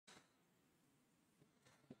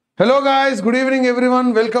Hello guys, good evening everyone.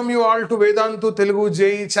 Welcome you all to Vedantu Telugu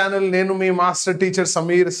JEE channel. Nenu me master teacher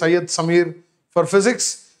Syed Sameer for physics.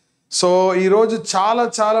 So ఈ రోజు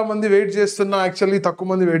చాలా మంది wait చేస్తున్నా, actually తక్కువ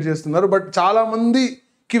మంది wait చేస్తున్నారు, బట్ చాలా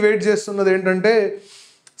మందికి వెయిట్ చేస్తున్నది ఏంటంటే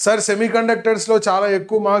సార్ సెమీ కండక్టర్స్లో చాలా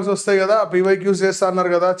ఎక్కువ మార్క్స్ వస్తాయి కదా, పీవైక్యూస్ చేస్తా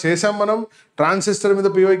అన్నారు కదా. చేసాం, మనం ట్రాన్సిస్టర్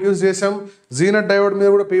మీద పీవైక్యూస్ చేసాం, జీనట్ డయోడ్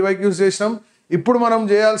మీద కూడా పీవైక్యూస్ చేసాం. ఇప్పుడు మనం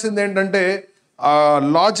చేయాల్సింది ఏంటంటే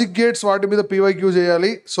లాజిక్ గేట్స్, వాటి మీద పీవైక్యూ చేయాలి.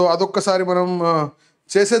 సో అదొక్కసారి మనం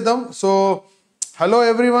చేసేద్దాం. So hello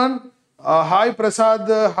everyone, hi Prasad,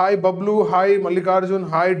 hi Bablu, hi Mallikarjun,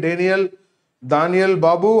 hi Daniel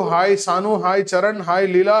బాబు, హాయ్ సాను, హాయ్ చరణ్, హాయ్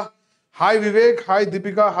లీలా, hi Vivek, hi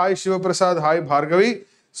Deepika, hi Sivaprasad, hi Bhargavi.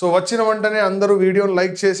 So వచ్చిన వెంటనే అందరూ వీడియోని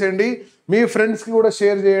లైక్ చేసేయండి, మీ ఫ్రెండ్స్కి కూడా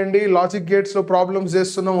షేర్ చేయండి. లాజిక్ గేట్స్లో ప్రాబ్లమ్స్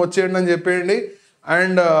చేస్తున్నాం, వచ్చేయండి అని చెప్పేయండి.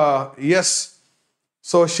 అండ్ ఎస్,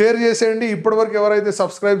 సో షేర్ చేసేయండి. ఇప్పటివరకు ఎవరైతే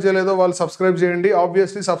సబ్స్క్రైబ్ చేయలేదో వాళ్ళు సబ్స్క్రైబ్ చేయండి.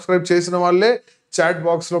 ఆబ్వియస్లీ సబ్స్క్రైబ్ చేసిన వాళ్ళే చాట్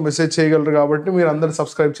బాక్స్లో మెసేజ్ చేయగలరు కాబట్టి మీరు అందరు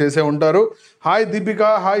సబ్స్క్రైబ్ చేసే ఉంటారు. Hi Deepika,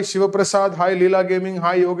 hi Sivaprasad, hi లీలా gaming,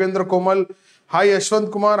 hi Yogendra Komal, hi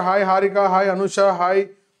Yashwant Kumar, hi Harika, hi Anusha, hi.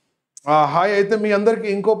 అయితే మీ అందరికీ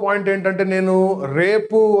ఇంకో పాయింట్ ఏంటంటే, నేను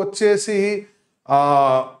రేపు వచ్చేసి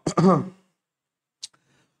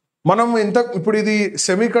మనం ఇప్పుడు ఇది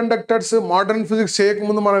సెమీ కండక్టర్స్ మోడర్న్ ఫిజిక్స్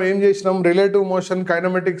చేయకముందు మనం ఏం చేసినాం, relative motion,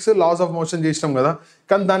 kinematics, loss of motion చేసినాం కదా.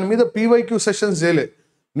 కానీ దాని మీద పీవైక్యూ సెషన్స్ చేయలేదు.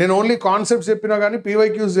 నేను ఓన్లీ కాన్సెప్ట్స్ చెప్పినా కానీ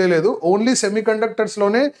పీవైక్యూస్ చేయలేదు. ఓన్లీ సెమీ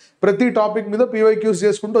కండక్టర్స్లోనే ప్రతి టాపిక్ మీద పీవైక్యూస్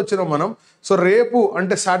చేసుకుంటూ వచ్చినాం మనం. సో రేపు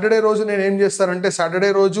అంటే సాటర్డే రోజు నేను ఏం చేస్తానంటే,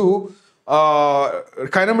 సాటర్డే రోజు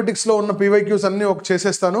కైనమెటిక్స్లో ఉన్న పీవైక్యూస్ అన్నీ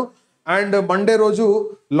చేసేస్తాను. అండ్ మండే రోజు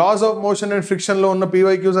లాస్ ఆఫ్ మోషన్ అండ్ ఫ్రిక్షన్లో ఉన్న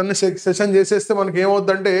పీవైక్యూస్ అన్ని సెషన్ చేసేస్తే మనకి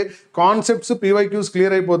ఏమవుతుందంటే కాన్సెప్ట్స్ పీవైక్యూస్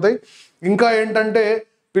క్లియర్ అయిపోతాయి. ఇంకా ఏంటంటే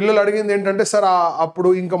పిల్లలు అడిగింది ఏంటంటే, సార్ అప్పుడు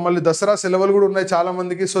ఇంకా మళ్ళీ దసరా సెలవులు కూడా ఉన్నాయి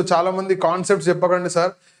చాలామందికి. సో చాలామంది కాన్సెప్ట్స్ చెప్పకండి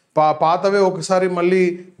సార్, పాతవే ఒకసారి మళ్ళీ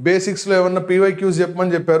బేసిక్స్లో ఏమన్నా పీవైక్యూస్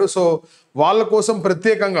చెప్పమని చెప్పారు. సో వాళ్ళ కోసం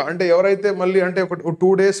ప్రత్యేకంగా, అంటే ఎవరైతే మళ్ళీ అంటే ఒక 2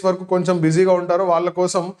 days వరకు కొంచెం బిజీగా ఉంటారో వాళ్ళ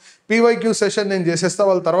కోసం పీవైక్యూ సెషన్ నేను చేసేస్తా.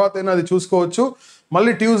 వాళ్ళ తర్వాత అయినా అది చూసుకోవచ్చు.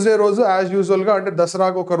 మళ్ళీ ట్యూస్డే రోజు యాజ్ యూజువల్గా, అంటే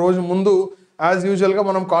దసరాకు ఒక రోజు ముందు యాజ్ యూజువల్గా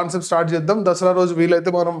మనం కాన్సెప్ట్ స్టార్ట్ చేద్దాం. దసరా రోజు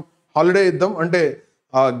వీలైతే మనం హాలిడే ఇద్దాం, అంటే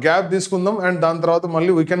గ్యాప్ తీసుకుందాం. అండ్ దాని తర్వాత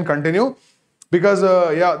మళ్ళీ we can continue. Because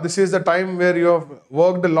this is the time where you have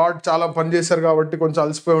worked lot, చాలా పని చేశారు కాబట్టి కొంచెం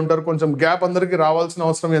అలసిపోయి ఉంటారు. కొంచెం గ్యాప్ అందరికీ రావాల్సిన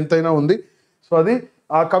అవసరం ఎంతైనా ఉంది. సో అది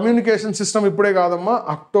ఆ కమ్యూనికేషన్ సిస్టమ్ ఇప్పుడే కాదమ్మా,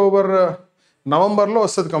 నవంబర్లో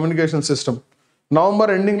వస్తుంది కమ్యూనికేషన్ సిస్టమ్.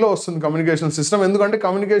 నవంబర్ ఎండింగ్లో వస్తుంది కమ్యూనికేషన్ సిస్టమ్. ఎందుకంటే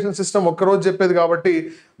కమ్యూనికేషన్ సిస్టమ్ ఒక్కరోజు చెప్పేది కాబట్టి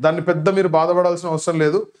దాన్ని పెద్ద మీరు బాధపడాల్సిన అవసరం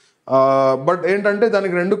లేదు. బట్ ఏంటంటే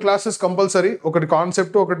దానికి 2 classes కంపల్సరీ, ఒకటి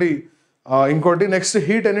కాన్సెప్ట్, ఒకటి ఇంకోటి. నెక్స్ట్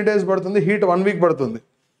హీట్ ఎనీ డేస్ పడుతుంది, హీట్ 1 week పడుతుంది.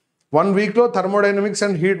 1 weekలో థర్మోడైనమిక్స్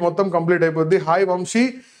అండ్ హీట్ మొత్తం కంప్లీట్ అయిపోద్ది. హాయ్ వంశీ,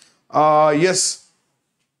 ఎస్,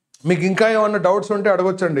 మీకు ఇంకా ఏమన్నా డౌట్స్ ఉంటే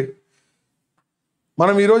అడగొచ్చండి.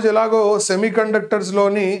 మనం ఈరోజు ఎలాగో సెమీ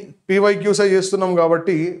కండక్టర్స్లోని పీవైక్యూస్ చేస్తున్నాం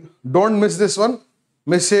కాబట్టి don't miss this one,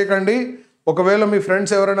 miss చేయకండి. ఒకవేళ మీ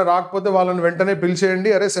ఫ్రెండ్స్ ఎవరైనా రాకపోతే వాళ్ళని వెంటనే పిలిచేయండి,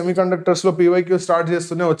 అరే సెమీ కండక్టర్స్లో పీవైక్యూ స్టార్ట్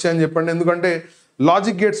చేస్తూనే వచ్చాయని చెప్పండి. ఎందుకంటే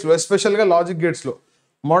లాజిక్ గేట్స్లో, ఎస్పెషల్గా లాజిక్ గేట్స్లో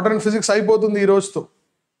మోడర్న్ ఫిజిక్స్ అయిపోతుంది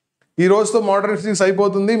ఈ రోజుతో మోడర్న్ ఫిజిక్స్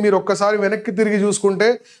అయిపోతుంది. మీరు ఒక్కసారి వెనక్కి తిరిగి చూసుకుంటే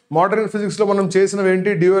మోడర్న్ ఫిజిక్స్లో మనం చేసినవి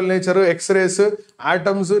ఏంటి, dual nature, X-rays,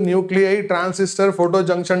 atoms, nuclei, transistor, photo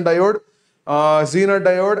junction diode, జీనట్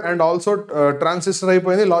diode and also transistor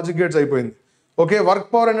అయిపోయింది, లాజిక్ గేట్స్ అయిపోయింది. Okay, work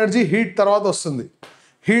power energy heat తర్వాత వస్తుంది,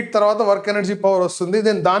 హీట్ తర్వాత వర్క్ ఎనర్జీ పవర్ వస్తుంది.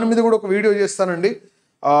 నేను దాని మీద కూడా ఒక వీడియో చేస్తానండి.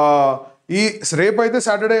 ఈ రేపైతే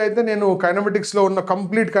సాటర్డే అయితే నేను కైనమెటిక్స్లో ఉన్న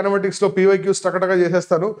కంప్లీట్ కైనమెటిక్స్లో పీవైక్యూస్ టకటగా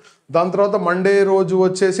చేసేస్తాను. దాని తర్వాత మండే రోజు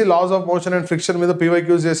వచ్చేసి loss of motion and friction మీద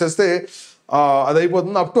పీవైక్యూస్ చేసేస్తే అది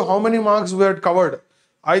అయిపోతుంది. Up to how many marks we had covered,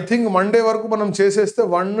 I think Monday వరకు మనం చేసేస్తే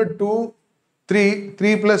 1 2 3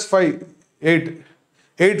 3 + 5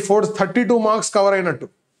 8 4 32 మార్క్స్ కవర్ అయినట్టు.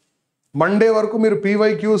 మండే వరకు మీరు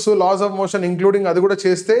PYQs, loss of motion including అది కూడా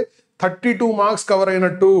చేస్తే 32 మార్క్స్ కవర్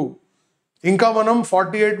అయినట్టు. ఇంకా మనం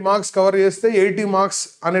 48 మార్క్స్ కవర్ చేస్తే 80 మార్క్స్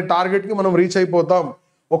అనే టార్గెట్కి మనం రీచ్ అయిపోతాం.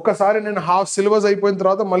 ఒక్కసారి నేను హాఫ్ సిలబస్ అయిపోయిన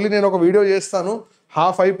తర్వాత మళ్ళీ నేను ఒక వీడియో చేస్తాను.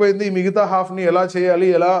 హాఫ్ అయిపోయింది, మిగతా హాఫ్ని ఎలా చేయాలి,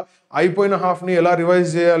 ఎలా అయిపోయిన హాఫ్ని ఎలా రివైజ్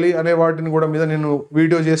చేయాలి అనే వాటిని కూడా మీద నేను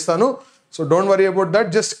వీడియో చేస్తాను. So don't worry about that,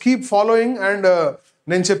 just keep following. And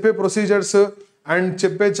నేను చెప్పే ప్రొసీజర్స్ అండ్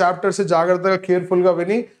చెప్పే చాప్టర్స్ జాగ్రత్తగా కేర్ఫుల్గా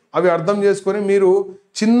విని అవి అర్థం చేసుకొని మీరు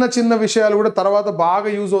చిన్న విషయాలు కూడా తర్వాత బాగా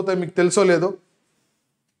యూజ్ అవుతాయి. మీకు తెలుసో లేదో,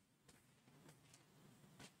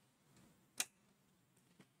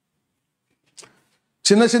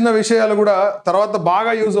 చిన్న చిన్న విషయాలు కూడా తర్వాత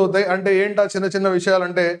బాగా యూజ్ అవుతాయి. అంటే ఏంటా చిన్న చిన్న విషయాలు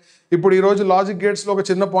అంటే, ఇప్పుడు ఈరోజు లాజిక్ గేట్స్లో ఒక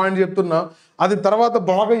చిన్న పాయింట్ చెప్తున్నా, అది తర్వాత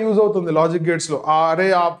బాగా యూజ్ అవుతుంది లాజిక్ గేట్స్లో. అరే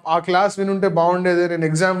ఆ క్లాస్ వినుంటే బాగుండేది, నేను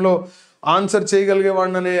ఎగ్జామ్లో ఆన్సర్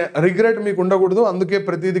చేయగలిగేవాడిని అనే రిగ్రెట్ మీకు ఉండకూడదు. అందుకే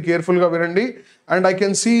ప్రతిదీ కేర్ఫుల్గా వినండి. And I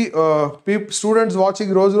can see students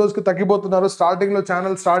watching రోజు రోజుకి తగ్గిపోతున్నారు. స్టార్టింగ్లో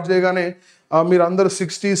ఛానల్ స్టార్ట్ చేయగానే మీరు అందరూ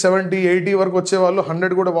 60, 70, 80 వరకు వచ్చేవాళ్ళు,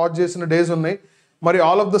 100 కూడా వాచ్ చేసిన డేస్ ఉన్నాయి. మరి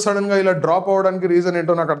ఆల్ ఆఫ్ ద సడన్గా ఇలా డ్రాప్ అవ్వడానికి రీజన్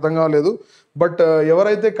ఏంటో నాకు అర్థం కాలేదు. బట్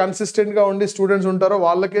ఎవరైతే కన్సిస్టెంట్గా ఉండి స్టూడెంట్స్ ఉంటారో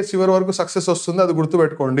వాళ్ళకే చివరి వరకు సక్సెస్ వస్తుంది, అది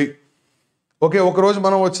గుర్తుపెట్టుకోండి. ఓకే, ఒకరోజు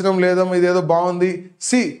మనం వచ్చినాం లేదాం ఇదేదో బాగుంది.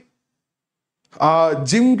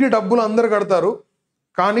 జిమ్కి డబ్బులు అందరు కడతారు,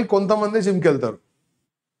 కానీ కొంతమంది జిమ్కి వెళ్తారు.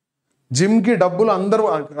 జిమ్కి డబ్బులు అందరూ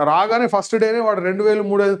రాగానే ఫస్ట్ డేనే వాడు 2000,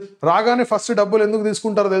 3000 రాగానే ఫస్ట్ డబ్బులు ఎందుకు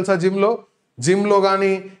తీసుకుంటారో తెలుసా? జిమ్లో కానీ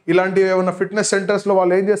ఇలాంటి ఏమైనా ఫిట్నెస్ సెంటర్స్లో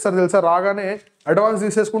వాళ్ళు ఏం చేస్తారు తెలుసా? రాగానే అడ్వాన్స్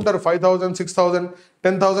తీసేసుకుంటారు. 5000, 6000,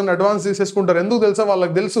 10,000 అడ్వాన్స్ తీసేసుకుంటారు. ఎందుకు తెలుసా?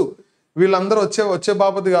 వాళ్ళకి తెలుసు వీళ్ళందరూ వచ్చే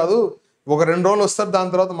బాపతి కాదు, ఒక 2 రోజులు వస్తారు,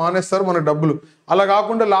 దాని తర్వాత మానేస్తారు మనకు డబ్బులు. అలా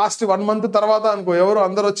కాకుండా లాస్ట్ 1 month తర్వాత అనుకో ఎవరు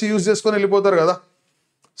అందరు వచ్చి యూజ్ చేసుకొని వెళ్ళిపోతారు కదా.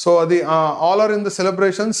 సో అది all are in the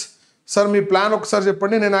celebrations. Sir me plan ఒకసారి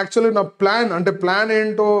చెప్పండి. నేను యాక్చువల్లీ నా ప్లాన్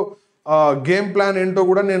ఏంటో, గేమ్ ప్లాన్ ఏంటో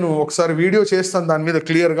కూడా నేను ఒకసారి వీడియో చేస్తాను దాని మీద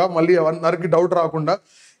క్లియర్గా, మళ్ళీ అందరికి డౌట్ రాకుండా.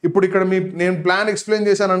 ఇప్పుడు ఇక్కడ నేను ప్లాన్ ఎక్స్ప్లెయిన్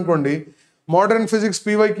చేశాను అనుకోండి, మోడర్న్ ఫిజిక్స్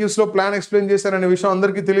PYQSలో ప్లాన్ ఎక్స్ప్లెయిన్ చేశాననే విషయం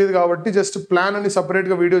అందరికీ తెలియదు కాబట్టి జస్ట్ ప్లాన్ అని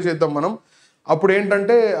సపరేట్గా వీడియో చేద్దాం మనం. అప్పుడు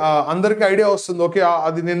ఏంటంటే అందరికీ ఐడియా వస్తుంది. ఓకే,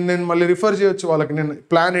 అది నేను మళ్ళీ రిఫర్ చేయొచ్చు వాళ్ళకి. నేను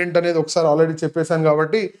ప్లాన్ ఏంటనేది ఒకసారి ఆల్రెడీ చెప్పేశాను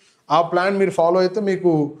కాబట్టి ఆ ప్లాన్ మీరు ఫాలో అయితే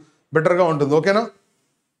మీకు బెటర్గా ఉంటుంది. ఓకేనా?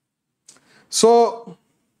 సో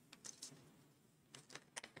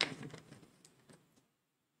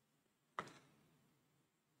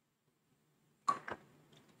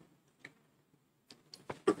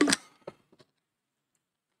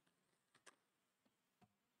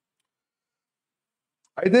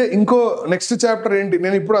అయితే ఇంకో నెక్స్ట్ చాప్టర్ ఏంటి,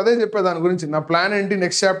 నేను ఇప్పుడు అదే చెప్పాను దాని గురించి. నా ప్లాన్ ఏంటి,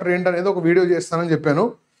 నెక్స్ట్ చాప్టర్ ఏంటి అనేది ఒక వీడియో చేస్తానని చెప్పాను.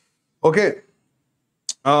 ఓకే,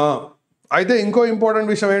 అయితే ఇంకో ఇంపార్టెంట్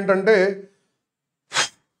విషయం ఏంటంటే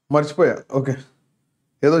మర్చిపోయా. ఓకే,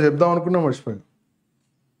 ఏదో చెప్దాం అనుకున్నా మర్చిపోయా.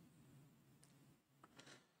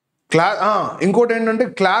 ఇంకోటి ఏంటంటే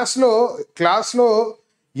క్లాస్లో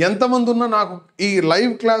ఎంతమంది ఉన్నా నాకు ఈ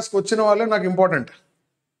లైవ్ క్లాస్కి వచ్చిన వాళ్ళే నాకు ఇంపార్టెంట్.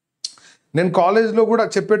 నేను కాలేజ్లో కూడా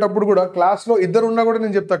చెప్పేటప్పుడు కూడా క్లాస్లో 2 ఉన్నా కూడా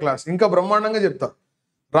నేను చెప్తా, క్లాస్ ఇంకా బ్రహ్మాండంగా చెప్తా.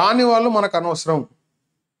 రాని వాళ్ళు మనకు అనవసరం.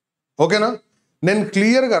 ఓకేనా? నేను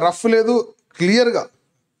క్లియర్గా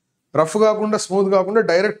రఫ్ కాకుండా స్మూత్ కాకుండా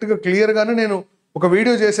డైరెక్ట్గా క్లియర్గానే నేను ఒక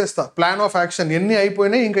వీడియో చేసేస్తా. ప్లాన్ ఆఫ్ యాక్షన్ ఎన్ని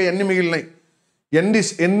అయిపోయినాయి, ఇంకా ఎన్ని మిగిలినాయి,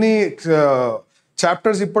 ఎన్ని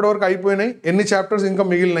చాప్టర్స్ ఇప్పటివరకు అయిపోయినాయి, ఎన్ని చాప్టర్స్ ఇంకా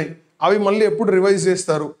మిగిలినాయి, అవి మళ్ళీ ఎప్పుడు రివైజ్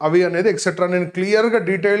చేస్తారు అవి అనేది ఎక్సెట్రా నేను క్లియర్గా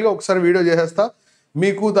డీటెయిల్గా ఒకసారి వీడియో చేసేస్తా.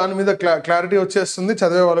 మీకు దాని మీద క్లారిటీ వచ్చేస్తుంది,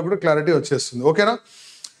 చదివే వాళ్ళకు కూడా క్లారిటీ వచ్చేస్తుంది. ఓకేనా?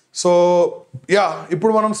 సో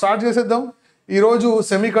ఇప్పుడు మనం స్టార్ట్ చేసేద్దాం. ఈరోజు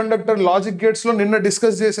సెమీకండక్టర్ లాజిక్ గేట్స్లో నిన్న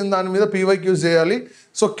డిస్కస్ చేసిన దాని మీద PYQs చేయాలి.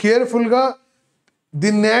 సో కేర్ఫుల్గా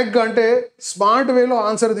దీన్ని అంటే స్మార్ట్ వేలో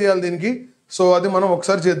ఆన్సర్ తీయాలి దీనికి. సో అది మనం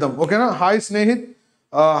ఒకసారి చేద్దాం. ఓకేనా? హాయ్ స్నేహిత్,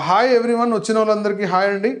 హాయ్ ఎవ్రీవన్, వచ్చిన వాళ్ళందరికీ హాయ్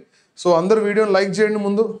అండి. సో అందరు వీడియోని లైక్ చేయండి.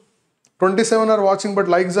 ముందు 27 are watching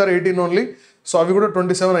but likes are 18 only. So అవి కూడా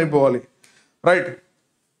 27 అయిపోవాలి. రైట్.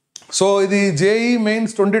 సో ఇది JEE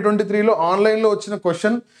మెయిన్స్ 2023లో ఆన్లైన్లో వచ్చిన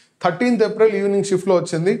క్వశ్చన్, 13th April ఈవినింగ్ షిఫ్ట్లో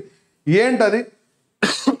వచ్చింది. ఏంటది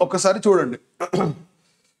ఒకసారి చూడండి.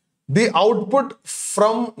 The output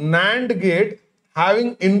from NAND gate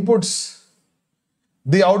having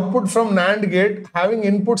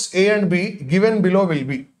inputs A and B given below will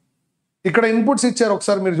be. ఇక్కడ ఇన్పుట్స్ ఇచ్చారు,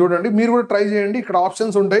 ఒకసారి మీరు చూడండి, మీరు కూడా ట్రై చేయండి. ఇక్కడ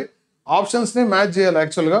ఆప్షన్స్ ఉంటాయి, ఆప్షన్స్ని మ్యాచ్ చేయాలి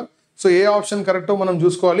యాక్చువల్గా. సో ఏ ఆప్షన్ కరెక్టో మనం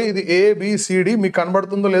చూసుకోవాలి. ఇది ABCD మీకు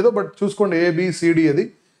కనబడుతుందో లేదో బట్ చూసుకోండి, ABCD అది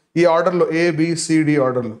ఈ ఆర్డర్లో, ABCD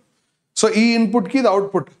ఆర్డర్లో. సో ఈ ఇన్పుట్కి ఇది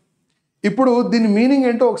అవుట్పుట్. ఇప్పుడు దీని మీనింగ్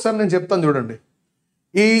ఏంటో ఒకసారి నేను చెప్తాను చూడండి.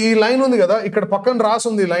 ఈ లైన్ ఉంది కదా, ఇక్కడ పక్కన రాసి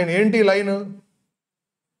ఉంది లైన్. ఏంటి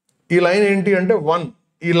ఈ లైన్ ఏంటి అంటే 1.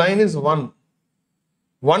 ఈ లైన్ ఇస్ 1.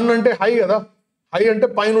 1 అంటే హై కదా, హై అంటే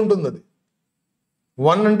పైన ఉంటుంది. అది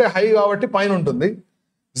 1 అంటే హై కాబట్టి పైన ఉంటుంది.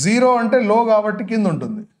 0 అంటే లో కాబట్టి కింద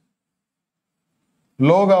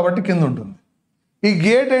ఉంటుంది. ఈ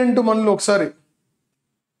గేట్ ఏంటో మనలో ఒకసారి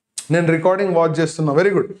నేను రికార్డింగ్ వాచ్ చేస్తున్నా.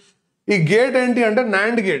 Very good. ఈ గేట్ ఏంటి అంటే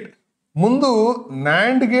NAND గేట్. ముందు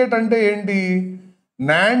NAND గేట్ అంటే ఏంటి?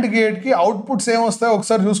 NAND గేట్కి అవుట్పుట్స్ ఏమొస్తాయో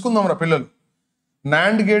ఒకసారి చూసుకుందాం రా పిల్లలు.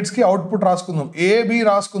 NAND గేట్స్కి అవుట్పుట్ రాసుకుందాం, AB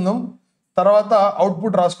రాసుకుందాం, తర్వాత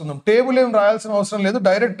అవుట్పుట్ రాసుకుందాం. టేబుల్ ఏం రాయాల్సిన అవసరం లేదు,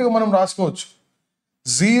 డైరెక్ట్గా మనం రాసుకోవచ్చు.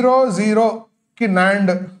 0 0కి NAND,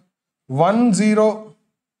 1 0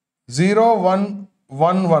 0 1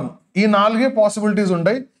 1 1 ఈ 4 పాసిబిలిటీస్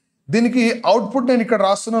ఉంటాయి. దీనికి అవుట్పుట్ నేను ఇక్కడ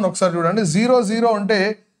రాస్తున్నాను, ఒకసారి చూడండి. 0 0 అంటే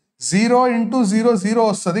 0 ఇంటూ 0 0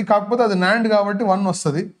 వస్తుంది, కాకపోతే అది నాండ్ కాబట్టి 1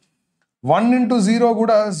 వస్తుంది. 1 ఇంటూ 0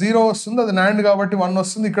 కూడా 0 వస్తుంది, అది నాండ్ కాబట్టి 1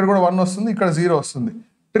 వస్తుంది. ఇక్కడ కూడా 1 వస్తుంది, ఇక్కడ 0 వస్తుంది.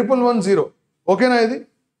 1 1 1 0. ఓకేనా? ఇది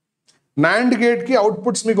నాండ్ గేట్కి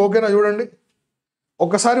అవుట్పుట్స్ మీకు ఓకేనా? చూడండి,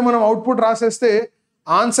 ఒకసారి మనం అవుట్పుట్ రాసేస్తే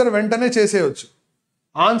ఆన్సర్ వెంటనే చేసేయచ్చు,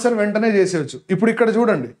 ఆన్సర్ వెంటనే చేసేయచ్చు. ఇప్పుడు ఇక్కడ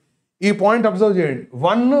చూడండి, ఈ పాయింట్ అబ్జర్వ్ చేయండి.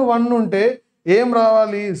 1 1 ఉంటే ఏం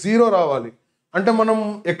రావాలి? 0 రావాలి. అంటే మనం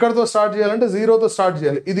ఎక్కడితో స్టార్ట్ చేయాలంటే 0తో స్టార్ట్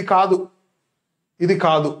చేయాలి. ఇది కాదు, ఇది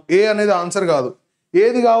కాదు, ఏ అనేది ఆన్సర్ కాదు.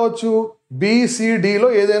 ఏది కావచ్చు? BCDలో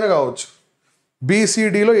ఏదైనా కావచ్చు,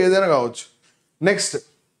 BCDలో ఏదైనా కావచ్చు. నెక్స్ట్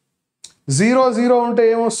 0 0 ఉంటే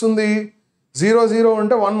ఏమొస్తుంది? 0 0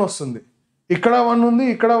 ఉంటే 1 వస్తుంది. ఇక్కడ 1 ఉంది,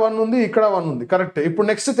 ఇక్కడ 1 ఉంది, ఇక్కడ 1 ఉంది. కరెక్ట్. ఇప్పుడు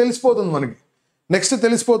నెక్స్ట్ తెలిసిపోతుంది మనకి, నెక్స్ట్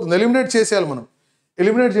తెలిసిపోతుంది. ఎలిమినేట్ చేసేయాలి మనం,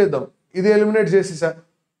 ఎలిమినేట్ చేద్దాం. ఇది ఎలిమినేట్ చేసేసా,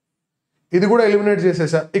 ఇది కూడా ఎలిమినేట్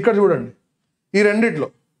చేసేసా. ఇక్కడ చూడండి, ఈ రెండిట్లో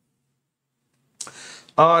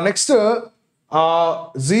నెక్స్ట్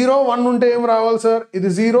 0 1 ఉంటే ఏం రావాలి సార్? ఇది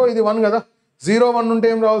 0 ఇది 1 కదా. 0 1 ఉంటే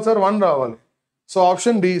ఏం రావాలి సార్? 1 రావాలి. So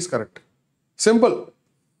option D is correct. Simple.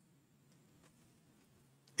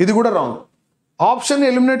 ఇది కూడా రాంగ్. ఆప్షన్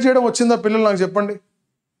ఎలిమినేట్ చేయడం వచ్చిందా పిల్లలు? నాకు చెప్పండి.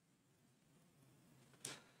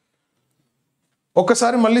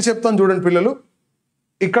 ఒక్కసారి మళ్ళీ చెప్తాను చూడండి పిల్లలు.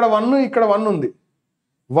 ఇక్కడ 1 ఇక్కడ 1 ఉంది.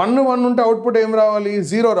 1 1 ఉంటే అవుట్పుట్ ఏం రావాలి?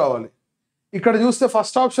 0 రావాలి. ఇక్కడ చూస్తే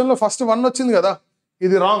ఫస్ట్ ఆప్షన్లో ఫస్ట్ 1 వచ్చింది కదా,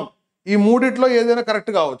 ఇది రాంగ్. ఈ మూడిట్లో ఏదైనా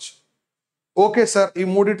కరెక్ట్ కావచ్చు. ఓకే సార్, ఈ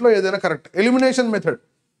మూడిట్లో ఏదైనా correct. Elimination method,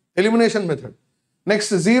 elimination method.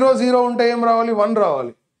 Next 0 0 ఉంటే ఏం రావాలి? 1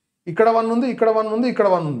 రావాలి. ఇక్కడ 1 ఉంది, ఇక్కడ 1 ఉంది, ఇక్కడ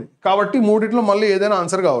 1 ఉంది. కాబట్టి మూడిట్లో మళ్ళీ ఏదైనా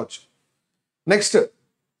ఆన్సర్ కావచ్చు. నెక్స్ట్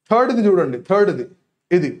థర్డ్ది చూడండి, థర్డ్ది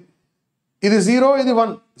ఇది 0 ఇది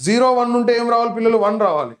 1. 0 1 ఉంటే ఏం రావాలి పిల్లలు? 1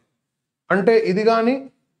 రావాలి. అంటే ఇది కానీ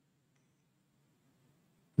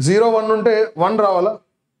 0 1 ఉంటే 1 రావాలా?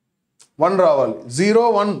 1 రావాలి. 0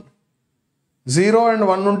 1 0 అండ్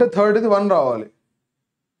 1 ఉంటే థర్డ్ది 1 రావాలి.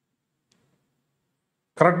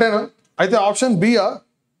 కరెక్టేనా? అయితే ఆప్షన్ బియా?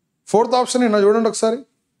 ఫోర్త్ ఆప్షన్ ఏనా? చూడండి ఒకసారి.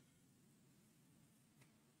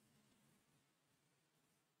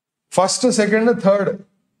 ఫస్ట్ సెకండ్ థర్డ్,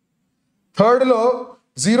 థర్డ్లో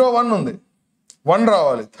 0 1 ఉంది, 1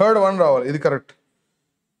 రావాలి. థర్డ్ 1 రావాలి. ఇది correct.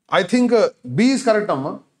 I think B is correct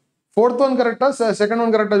అమ్మా. ఫోర్త్ 1 కరెక్టా, సెకండ్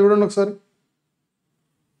 1 కరెక్టా? చూడండి ఒకసారి.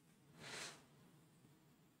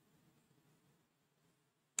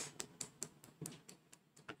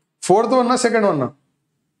 Fourth 1 second 1?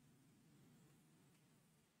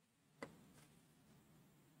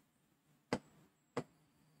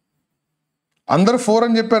 అందరూ 4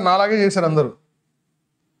 అని చెప్పారు, నాలాగే చేశారు అందరూ.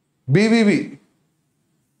 బీబీబీ.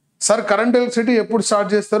 సార్ కరెంట్ ఎలక్ట్రిసిటీ ఎప్పుడు స్టార్ట్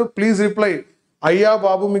చేస్తారు? Please reply. అయ్యా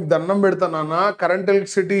బాబు మీకు దండం పెడతానన్నా, కరెంట్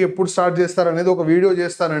ఎలక్ట్రిసిటీ ఎప్పుడు స్టార్ట్ చేస్తారు అనేది ఒక వీడియో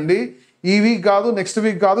చేస్తానండి. ఈ వీక్ కాదు, నెక్స్ట్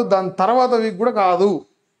వీక్ కాదు, దాని తర్వాత వీక్ కూడా కాదు,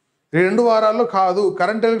 2 వారాల్లో కాదు.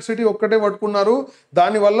 కరెంట్ ఎలక్ట్రిసిటీ ఒక్కటే పట్టుకున్నారు,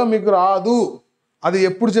 దానివల్ల మీకు రాదు. అది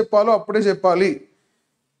ఎప్పుడు చెప్పాలో అప్పుడే చెప్పాలి.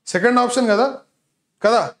 సెకండ్ ఆప్షన్ కదా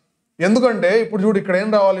కదా. ఎందుకంటే ఇప్పుడు చూడు, ఇక్కడ ఏం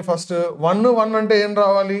రావాలి? ఫస్ట్ 1 1 అంటే ఏం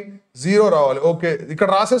రావాలి? 0 రావాలి. ఓకే, ఇక్కడ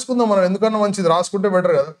రాసేసుకుందాం మనం, ఎందుకన్నా మంచిది, రాసుకుంటే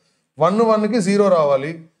బెటర్ కదా. 1 1కి 0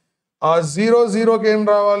 రావాలి. ఆ 0 0కి ఏం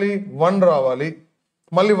రావాలి? 1 రావాలి.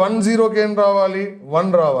 మళ్ళీ 1 0కి ఏం రావాలి? 1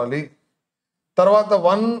 రావాలి. తర్వాత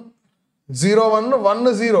 1 0 1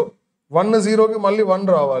 1 0 1 0కి మళ్ళీ 1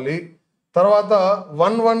 రావాలి. తర్వాత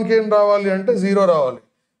 1 1కి ఏం రావాలి అంటే 0 రావాలి.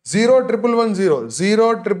 0 1 1 1 0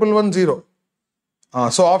 0 1 1 1 0.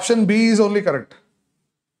 So option B is only correct.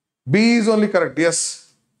 B is only correct. Yes.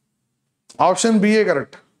 Option B is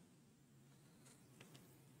correct.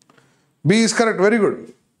 B is correct. Very good.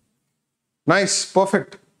 Nice.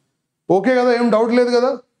 Perfect. Okay kada? Em doubt లేదు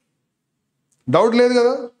కదా? డౌట్ లేదు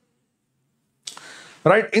కదా?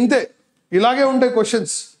 రైట్. ఇంతే. ఇలాగే ఉంటాయి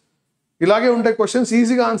క్వశ్చన్స్, ఇలాగే ఉంటాయి క్వశ్చన్స్.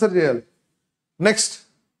 ఈజీగా ఆన్సర్ చేయాలి. నెక్స్ట్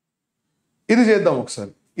ఇది చేద్దాం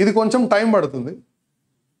ఒకసారి. ఇది కొంచెం టైం పడుతుంది.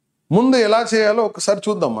 ముందు ఎలా చేయాలో ఒకసారి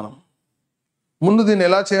చూద్దాం మనం. ముందు దీన్ని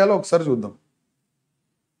ఎలా చేయాలో ఒకసారి చూద్దాం.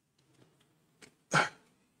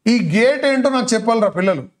 ఈ గేట్ ఏంటో నాకు చెప్పాలిరా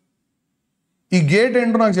పిల్లలు, ఈ గేట్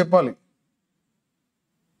ఏంటో నాకు చెప్పాలి.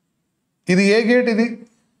 ఇది ఏ గేట్? ఇది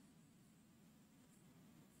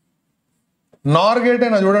నార్ గేట్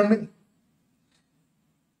అయినా చూడండి,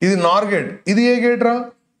 ఇది నార్ గేట్. ఇది ఏ గేట్ రా?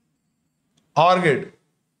 Or gate.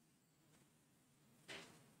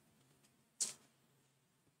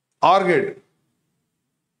 Or gate.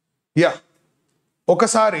 Yeah.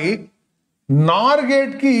 ఒకసారి నార్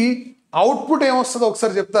గేట్కి అవుట్పుట్ ఏమొస్తుందో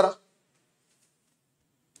ఒకసారి చెప్తారా?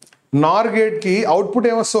 నార్ గేట్కి అవుట్పుట్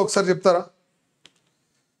ఏమొస్తుందో ఒకసారి చెప్తారా?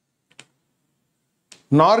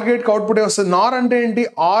 నార్ గేట్కి అవుట్పుట్ వస్తుంది. నార్ అంటే ఏంటి?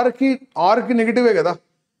 ఆర్కి నెగిటివే కదా.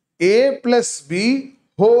 ఏ ప్లస్ బి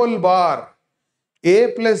హోల్ బార్, ఏ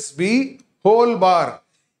ప్లస్ బి హోల్ బార్.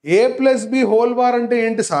 ఏ ప్లస్ బి హోల్ బార్ అంటే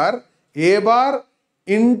ఏంటి సార్? ఏ బార్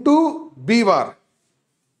ఇంటూ బి బార్,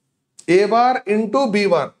 ఏ బార్ ఇంటూ బి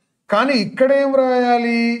బార్. కానీ ఇక్కడేం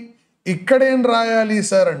రాయాలి? ఇక్కడేం రాయాలి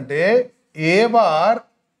సార్ అంటే ఏ బార్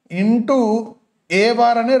ఇంటూ ఏ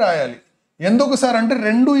బార్ అనే రాయాలి. ఎందుకు సార్ అంటే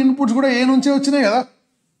రెండు ఇన్పుట్స్ కూడా ఏ నుంచే వచ్చినాయి కదా.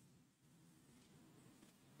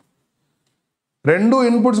 రెండు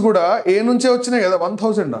ఇన్పుట్స్ కూడా ఏ నుంచే వచ్చినాయి కదా.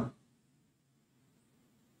 1000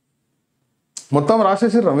 మొత్తం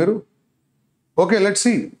రాసేసిర్రా మీరు? Okay, let's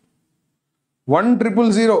see.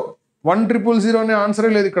 1000 1000 అనే ఆన్సరే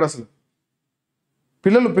లేదు ఇక్కడ అసలు.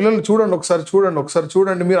 పిల్లలు చూడండి, ఒకసారి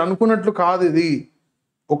చూడండి. మీరు అనుకున్నట్లు కాదు ఇది,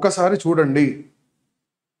 ఒక్కసారి చూడండి.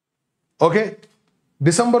 ఓకే,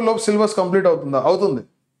 డిసెంబర్ లోపు సిలబస్ కంప్లీట్ అవుతుందా? అవుతుంది.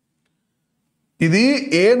 ఇది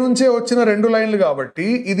ఏ నుంచే వచ్చిన రెండు లైన్లు కాబట్టి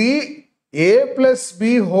ఇది ఏ ప్లస్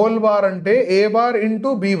బి హోల్ బార్ అంటే ఏ బార్ ఇంటూ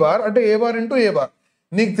బి బార్ అంటే ఏ బార్ ఇంటూ ఏ బార్.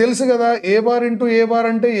 నీకు తెలుసు కదా, ఏ బార్ ఇంటూ ఏ బార్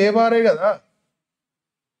అంటే ఏ బారే కదా.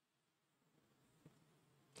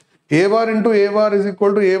 ఏ bar into A bar is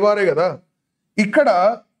equal to ఏ బారే కదా.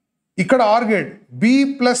 ఇక్కడ or gate B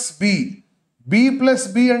plus B, B plus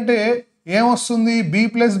B అంటే ఏమొస్తుంది? బి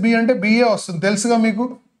ప్లస్ బి అంటే బిఏ వస్తుంది, తెలుసుగా మీకు.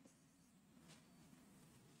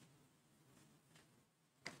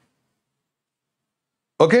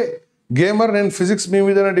 ఓకే గేమర్, నేను ఫిజిక్స్ మీ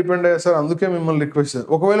మీదనే డిపెండ్ అయ్యా సార్, అందుకే మిమ్మల్ని రిక్వెస్ట్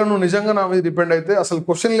చేస్తాను. ఒకవేళ నువ్వు నిజంగా నా మీద డిపెండ్ అయితే అసలు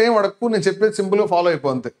క్వశ్చన్లు ఏం అడగకు, నేను చెప్పేది సింపుల్గా ఫాలో అయిపో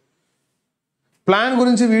అంతే. ప్లాన్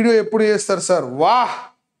గురించి వీడియో ఎప్పుడు చేస్తారు సార్? వాహ్,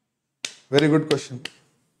 very good question.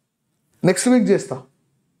 Next week చేస్తా,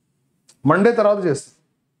 మండే తర్వాత చేస్తా.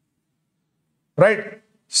 Right.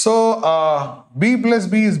 So B plus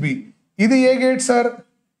B is B. ఇది ఏ గేట్ సార్?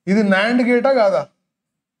 ఇది నాండ్ గేటా కాదా?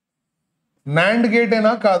 నాండ్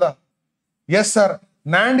గేటేనా కాదా? Yes sir.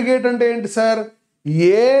 నాండ్ గేట్ అంటే ఏంటి సార్?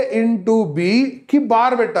 ఏ ఇంటూ బికి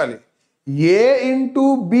బార్ పెట్టాలి. ఏ ఇంటూ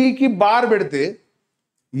బికి బార్ పెడితే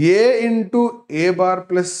ఏ ఇంటూ ఏ బార్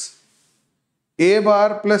ప్లస్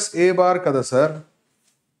ఏ బార్ కదా సార్.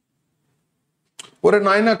 ఒరే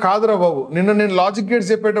నాయన కాదురా బాబు, నిన్న నేను లాజిక్ గేట్స్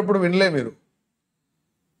చెప్పేటప్పుడు వినలే మీరు.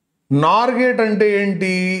 నార్ గేట్ అంటే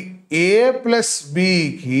ఏంటి? ఏ ప్లస్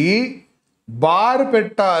బికి బార్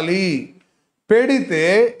పెట్టాలి. పెడితే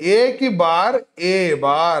ఏకి బార్ ఏ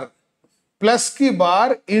బార్, ప్లస్ కి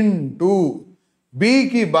bar into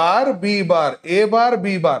బికి bar B bar, ఏ బార్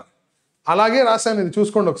బి బార్. అలాగే రాశాను, ఇది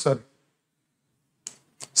చూసుకోండి ఒకసారి.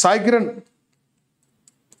 సాయి కిరణ్,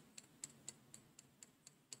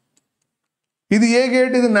 ఇది ఏ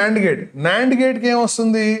గేట్? ఇది నాండ్ గేట్. నాండ్ గేట్కి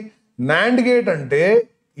ఏమొస్తుంది? నాండ్ గేట్ అంటే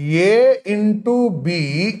ఏ ఇంటూ బి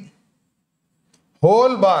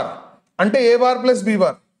హోల్ బార్ అంటే ఏ bar plus B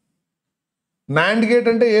bar. NAND gate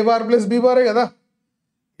అంటే ఏ బార్ ప్లస్ బి బారే కదా.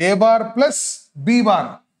 ఏ బార్ ప్లస్ బి బార్.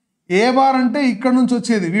 ఏ బార్ అంటే ఇక్కడ నుంచి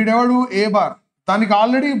వచ్చేది, వీడెవడు? ఏ బార్. దానికి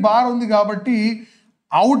ఆల్రెడీ బార్ ఉంది కాబట్టి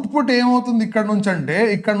అవుట్పుట్ ఏమవుతుంది ఇక్కడ నుంచి అంటే,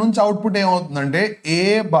 ఇక్కడ నుంచి అవుట్పుట్ ఏమవుతుందంటే ఏ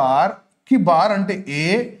బార్ కి బార్ అంటే ఏ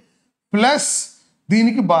ప్లస్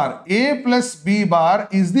దీనికి bar, A plus B bar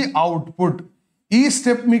is the output. ఈ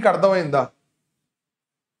స్టెప్ మీకు అర్థమైందా?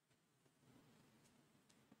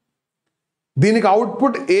 దీనికి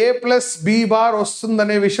అవుట్పుట్ ఏ ప్లస్ బి బార్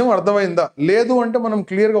వస్తుందనే విషయం అర్థమైందా? లేదు అంటే మనం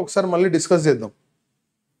క్లియర్గా ఒకసారి మళ్ళీ డిస్కస్ చేద్దాం.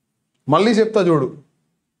 మళ్ళీ చెప్తా చూడు.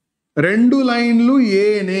 రెండు లైన్లు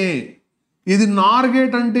ఏనే. ఇది నార్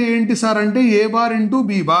గేట్ అంటే ఏంటి సార్ అంటే ఏ బార్ ఇంటూ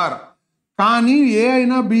బి బార్. కానీ ఏ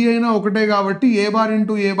అయినా బి అయినా ఒకటే కాబట్టి ఏ బార్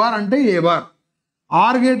ఇంటూ ఏ బార్ అంటే ఏ బార్.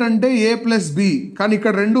 ఆర్ గేట్ అంటే ఏ ప్లస్ బి, కానీ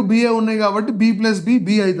ఇక్కడ రెండు బిఏ ఉన్నాయి కాబట్టి బి ప్లస్ బి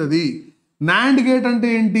బి అవుతుంది. నాండ్ గేట్ అంటే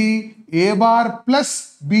ఏంటి? ఏ బార్ ప్లస్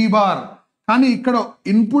బి బార్. కానీ ఇక్కడ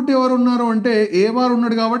ఇన్పుట్ ఎవరు ఉన్నారు అంటే ఏ బార్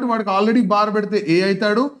ఉన్నాడు కాబట్టి వాడికి ఆల్రెడీ బార్ పెడితే ఏ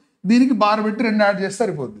అవుతాడు, దీనికి బార్ పెట్టి రెండు యాడ్ చేస్తే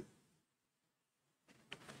సరిపోద్ది.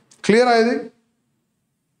 క్లియర్ అయ్యేది?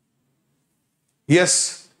 ఎస్.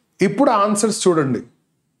 ఇప్పుడు ఆన్సర్స్ చూడండి.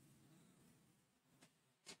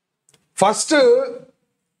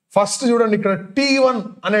 ఫస్ట్ చూడండి, ఇక్కడ T1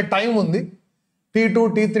 అనే టైం ఉంది, T2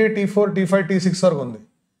 T3 T4 T5 T6 వరకు ఉంది.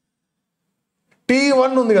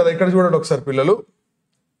 T1 ఉంది కదా, ఇక్కడ చూడండి ఒకసారి పిల్లలు.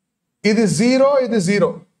 ఇది 0, ఇది 0.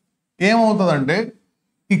 ఏమవుతుందంటే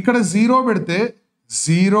ఇక్కడ 0 పెడితే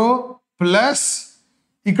 0 ప్లస్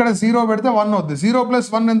ఇక్కడ 0 పెడితే 1 అవుతుంది. 0 ప్లస్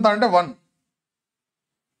 1 ఎంత అంటే 1.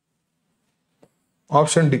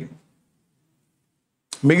 Option D.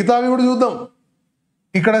 మిగతావి కూడా చూద్దాం.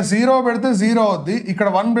 ఇక్కడ 0 పెడితే 0 అవుద్ది, ఇక్కడ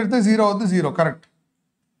 1 పెడితే 0 అవుద్ది, 0 కరెక్ట్.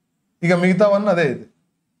 ఇక మిగతా 1 అదే ఇది.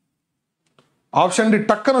 ఆప్షన్ డి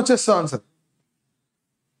టక్కన వచ్చేస్తా ఆన్సర్.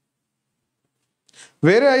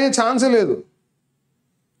 వేరే అయ్యే ఛాన్సే లేదు.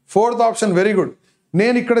 4th option very good.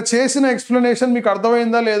 నేను ఇక్కడ చేసిన ఎక్స్ప్లెనేషన్ మీకు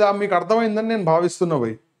అర్థమైందా లేదా? మీకు అర్థమైందని నేను భావిస్తున్నా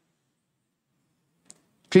భయ్.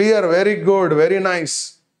 Clear, very good, very nice,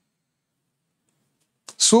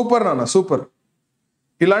 super నాన్న, సూపర్.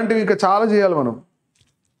 ఇలాంటివి ఇంకా చాలా చేయాలి మనం.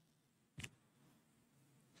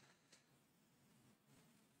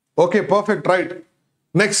 Okay, perfect, right.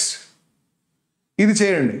 నెక్స్ట్ ఇది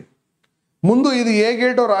చేయండి. ముందు ఇది ఏ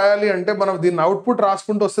గేటో రాయాలి అంటే మనం దీన్ని అవుట్పుట్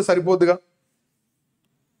రాసుకుంటూ వస్తే సరిపోద్దిగా.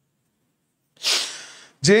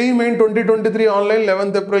 JEE Main 2023 online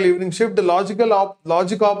 11th April evening shift. The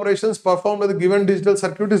logic operations performed with the given digital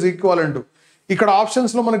circuit is equivalent to. ఇక్కడ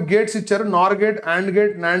ఆప్షన్స్ లో మనకు గేట్స్ ఇచ్చారు, నార్ gate, and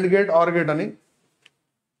gate, NAND gate, or gate అని.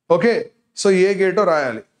 ఓకే, సో ఏ గేటో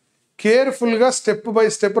రాయాలి. Careful గా step by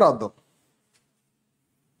step రాద్దాం.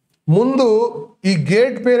 ముందు ఈ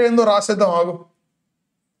గేట్ పేరు ఏందో రాసేద్దాం. ఆగు.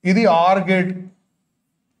 ఇది ఆర్ గేట్,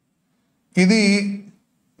 ఇది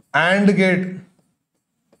అండ్ గేట్,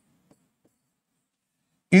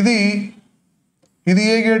 ఇది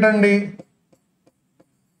ఏ గేట్ అండి?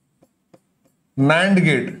 NAND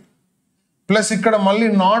gate. ప్లస్ ఇక్కడ మళ్ళీ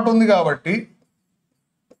నాట్ ఉంది కాబట్టి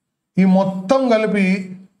ఈ మొత్తం కలిపి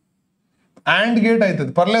అండ్ గేట్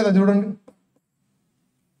అవుతుంది. పర్లేదా? చూడండి,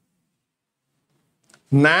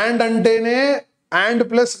 నాండ్ అంటేనే and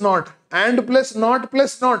plus not, and plus not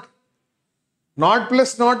plus not, not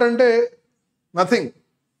plus not అంటే నథింగ్.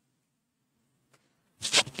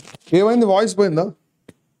 ఏమైంది? వాయిస్ పోయిందా?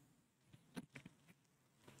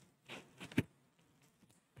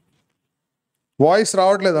 వాయిస్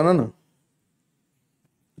రావట్లేదు అన్న.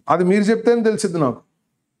 అది మీరు చెప్తేనే తెలిసిద్ది నాకు.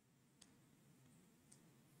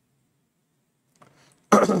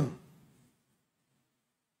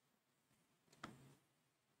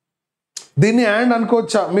 దీన్ని యాండ్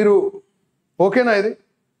అనుకోవచ్చా మీరు? ఓకేనా ఇది?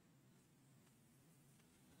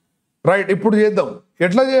 రైట్, ఇప్పుడు చేద్దాం.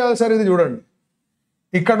 ఎట్లా చేయాలి సార్ ఇది? చూడండి,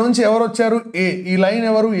 ఇక్కడ నుంచి ఎవరు వచ్చారు? ఏ. ఈ లైన్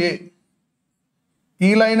ఎవరు? ఏ.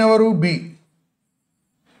 ఈ లైన్ ఎవరు? బి.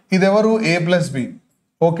 ఇది ఎవరు? ఏ plus B.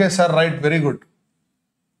 Okay sir, right, very good.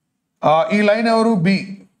 ఈ లైన్ ఎవరు? బి.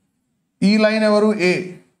 ఈ లైన్ ఎవరు? ఏ.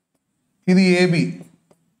 ఇది ఏబి,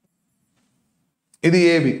 ఇది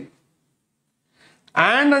ఏబి.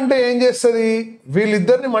 అండ్ అంటే ఏం చేస్తుంది?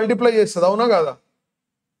 వీళ్ళిద్దరిని మల్టిప్లై చేస్తుంది, అవునా కాదా?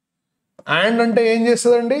 అండ్ అంటే ఏం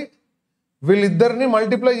చేస్తుందండి? వీళ్ళిద్దరిని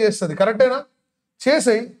మల్టిప్లై చేస్తుంది, కరెక్టేనా?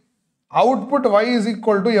 చేసేయి. Output y is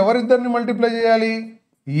equal to ఎవరిద్దరిని multiply చేయాలి?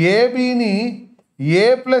 ఏబిని ఏ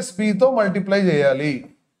ప్లస్ బితో మల్టిప్లై చేయాలి.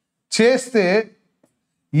 చేస్తే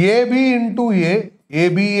ఏబి ఇంటూ ఏ,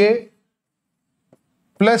 ఏబిఏ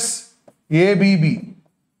ప్లస్ ఏబిబి.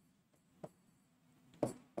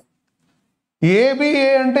 ఏబిఏ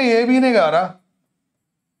అంటే ఏబీనే కారా?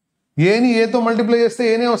 ఏని ఏతో మల్టిప్లై చేస్తే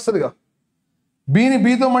ఏనే వస్తుందిగా, బీని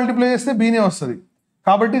బీతో మల్టిప్లై చేస్తే బీనే వస్తుంది.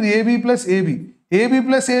 కాబట్టి ఇది AB plus AB. AB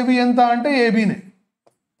plus AB ఎంత అంటే ఏబీనే.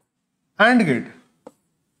 And gate.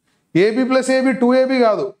 AB plus AB 2AB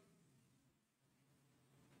కాదు,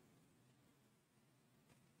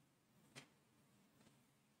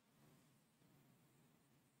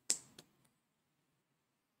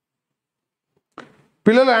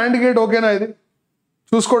 పిల్లలు. యాండ్ గేట్ ఓకేనా? ఇది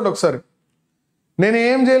చూసుకోండి ఒకసారి. నేను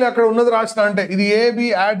ఏం చేయాలి? అక్కడ ఉన్నది రాసిన అంటే ఇది ఏబి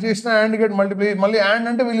యాడ్ చేసిన యాండ్ గేట్ మల్టిప్లై. మళ్ళీ యాండ్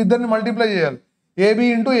అంటే వీళ్ళిద్దరిని మల్టిప్లై చేయాలి. ఏబి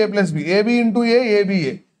ఇంటూ ఏ ప్లస్ బి, ఏబి ఇంటూ ఏ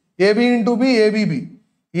ABA, AB into B ABB.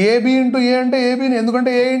 AB into ఏ అంటే ఏబిని,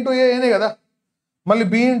 ఎందుకంటే ఏ ఇంటూ ఏనే కదా. మళ్ళీ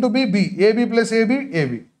B into B B, AB plus AB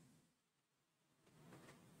AB.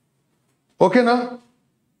 ఓకేనా?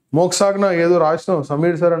 మోక్సాగ్నా ఏదో రాసినావు,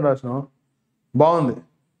 సమీర్ సార్ అని రాసినావు, బాగుంది.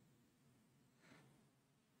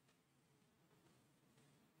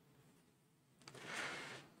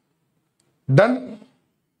 డన్.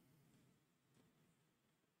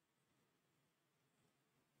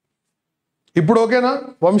 ఇప్పుడు ఓకేనా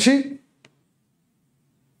వంశీ?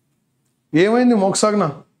 ఏమైంది మోక్సాగ్నా?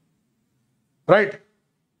 రైట్.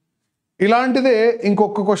 ఇలాంటిదే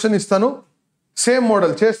ఇంకొక క్వశ్చన్ ఇస్తాను, సేమ్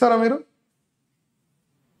మోడల్. చేస్తారా మీరు?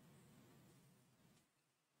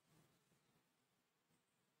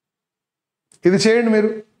 ఇది చేయండి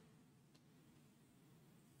మీరు.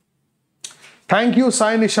 Thank you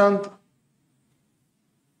Sai Nishant.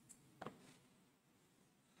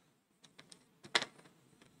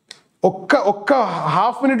 ఒక్క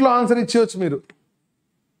హాఫ్ మినిట్లో ఆన్సర్ ఇచ్చేయచ్చు మీరు.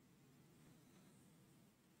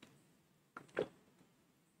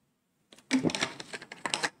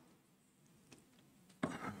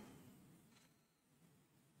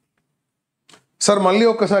 సార్ మళ్ళీ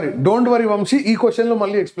ఒక్కసారి, డోంట్ వరీ వంశీ, ఈ క్వశ్చన్లో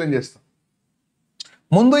మళ్ళీ ఎక్స్ప్లెయిన్ చేస్తా.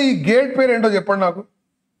 ముందు ఈ గేట్ పేరు ఏంటో చెప్పండి నాకు.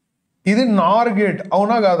 ఇది నార్ గేట్,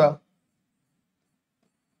 అవునా కాదా?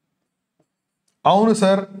 అవును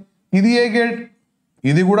సార్. ఇది ఏ గేట్?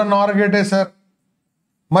 ఇది కూడా నార్ గేటే సార్.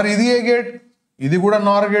 మరి ఇది ఏ గేట్? ఇది కూడా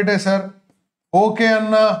నార్ గేటే సార్. ఓకే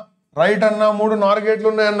అన్న, రైట్ అన్న, 3 నార్ గేట్లు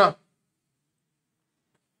ఉన్నాయన్న.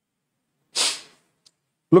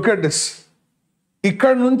 Look at this.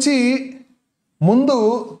 ఇక్కడ నుంచి ముందు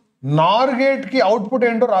నార్ గేట్ కి అవుట్పుట్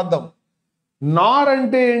ఏంటో రాద్దాం. నార్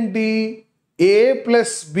అంటే ఏంటి? ఏ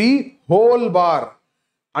ప్లస్ బి హోల్ బార్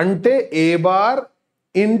అంటే ఏ బార్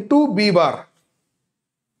ఇంటూ బి బార్,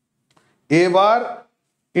 ఏ బార్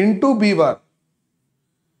ఇంటూ బి బార్.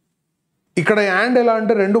 ఇక్కడ యాండ్ ఎలా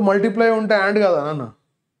అంటే 2 మల్టిప్లై ఉంటే యాండ్ కదా నాన్న,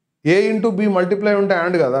 ఏ ఇంటూ బి మల్టిప్లై ఉంటే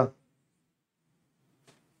యాండ్ కదా.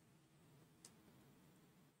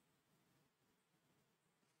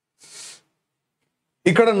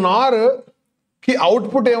 ఇక్కడ నార్ కి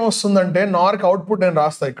అవుట్పుట్ ఏమొస్తుందంటే, నార్ కి అవుట్పుట్ నేను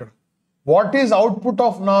రాస్తా ఇక్కడ. What is output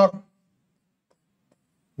of Nar?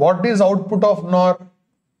 What is output of Nar?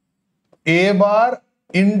 A bar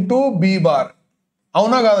into B bar.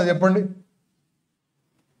 అవునా కాదా చెప్పండి?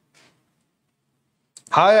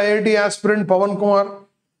 Hi IIT aspirant Pawan Kumar.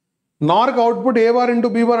 నార్క్ output ఏ బార్ ఇంటూ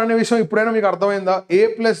బి బార్ అనే విషయం ఇప్పుడైనా మీకు అర్థమైందా? ఏ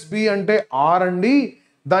ప్లస్ బి అంటే ఆర్ అండి,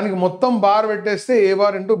 దానికి మొత్తం బార్ పెట్టేస్తే ఏ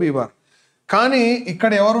బార్ ఇంటూ బి బార్. కానీ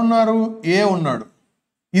ఇక్కడ ఎవరున్నారు? ఏ ఉన్నాడు.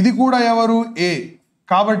 ఇది కూడా ఎవరు? ఏ.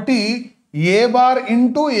 కాబట్టి ఏ బార్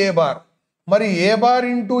ఇంటూ ఏ బార్. మరి ఏ బార్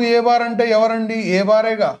ఇంటూ ఏ బార్ అంటే ఎవరండి? ఏ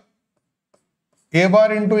బారేగా. ఏ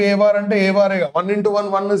బార్ ఇంటూ ఏ బార్ అంటే ఏ బారేగా. 1 ఇంటూ 1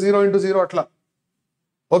 1, 0 ఇంటూ 0 అట్లా.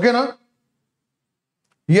 ఓకేనా?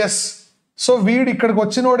 ఎస్. సో వీడు ఇక్కడికి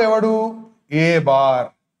వచ్చినోడు ఎవడు? ఏ బార్.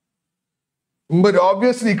 మరి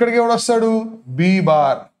ఆబ్వియస్లీ ఇక్కడికి ఎవడు వస్తాడు? B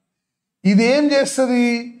bar. ఇదేం చేస్తుంది?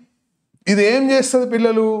 ఇదేం చేస్తుంది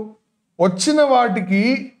పిల్లలు? వచ్చిన వాటికి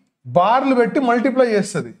బార్లు పెట్టి మల్టిప్లై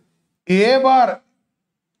చేస్తుంది.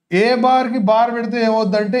 ఏ బార్కి బార్ పెడితే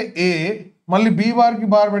ఏమవుద్దంటే ఏ, మళ్ళీ బి బార్కి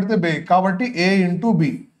బార్ పెడితే బే, కాబట్టి ఏ into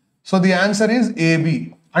B. So the answer is AB.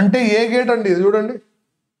 అంటే ఏ గేట్ అండి ఇది. చూడండి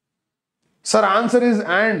sir, answer is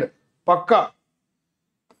and. Pakka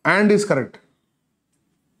and is correct.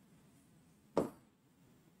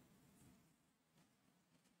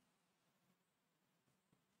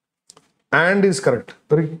 And is correct.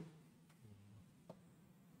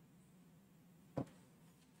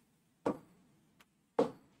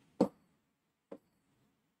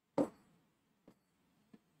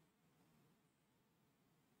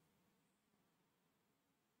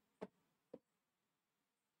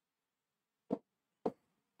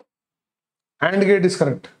 And gate is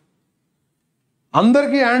correct.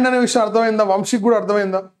 అందరికీ అండ్ అనే విషయం అర్థమైందా? వంశీకి కూడా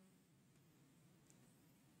అర్థమైందా?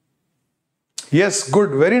 Yes,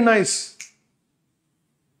 good, very nice.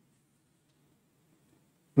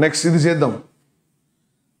 Next ఇది చేద్దాం.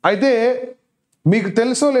 అయితే మీకు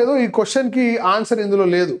తెలుసో లేదో, ఈ క్వశ్చన్కి ఆన్సర్ ఇందులో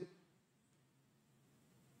లేదు.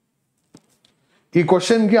 ఈ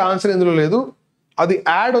క్వశ్చన్కి ఆన్సర్ ఇందులో లేదు. అది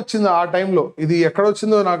యాడ్ వచ్చింది ఆ టైంలో. ఇది ఎక్కడ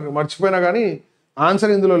వచ్చిందో నాకు మర్చిపోయినా కానీ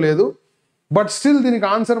ఆన్సర్ ఇందులో లేదు. బట్ స్టిల్ దీనికి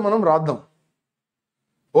ఆన్సర్ మనం రాద్దాం.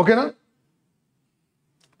 ఓకేనా?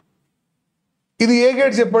 ఇది ఏ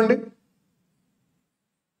గేట్ చెప్పండి?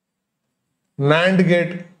 NAND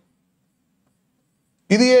gate.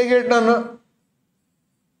 ఇది ఏ గేట్ నాన్న?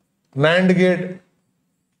 NAND gate.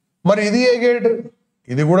 మరి ఇది ఏ గేట్?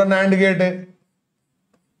 ఇది కూడా నాండ్ గేటే.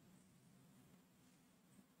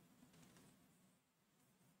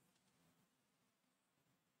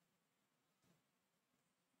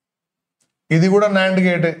 ఇది కూడా నాండ్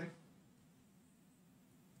గేటే.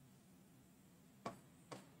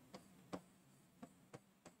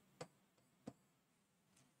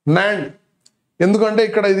 నాండ్ ఎందుకంటే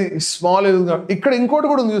ఇక్కడ ఇది స్మాల్, ఇక్కడ ఇంకోటి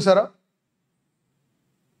కూడా ఉంది చూసారా?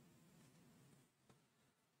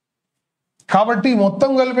 కాబట్టి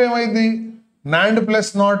మొత్తం కలిపి ఏమైంది? నాండ్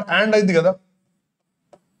ప్లస్ నాట్ అండ్ అయింది కదా.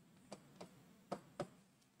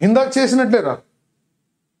 ఇందాక చేసినట్లేరా?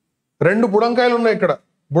 2 బుడంకాయలు ఉన్నాయి ఇక్కడ.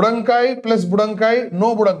 బుడంకాయ plus బుడంకాయ, no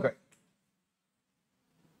బుడంకాయ.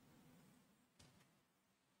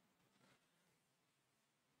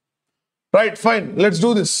 Right, fine, let's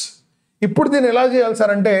do this. ఇప్పుడు దీన్ని ఎలా చేయాలి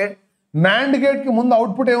సార్ అంటే, నాండ్ గేట్కి ముందు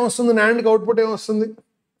అవుట్పుట్ ఏమొస్తుంది? నాండ్కి అవుట్పుట్ ఏమొస్తుంది?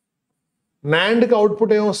 నాండ్కి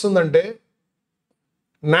అవుట్పుట్ ఏమొస్తుందంటే,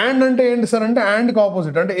 నాండ్ అంటే ఏంటి సార్ అంటే అండ్కి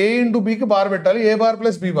ఆపోజిట్. అంటే ఏ ఇంటూ బికి బార్ పెట్టాలి, ఏ bar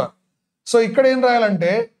plus B bar. So ఇక్కడ ఏం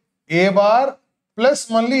రాయాలంటే ఏ బార్ ప్లస్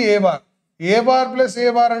మళ్ళీ ఏ బార్. ఏ బార్ ప్లస్ ఏ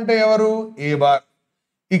బార్ అంటే ఎవరు? ఏ బార్.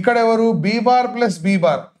 ఇక్కడ ఎవరు? B bar plus B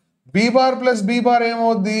bar. B bar plus B bar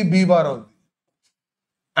ఏమవుద్ది? బి బార్ అవుద్ది.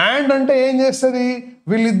 అండ్ అంటే ఏం చేస్తుంది?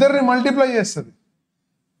 వీళ్ళిద్దరిని మల్టిప్లై చేస్తుంది.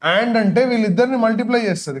 అండ్ అంటే వీళ్ళిద్దరిని మల్టిప్లై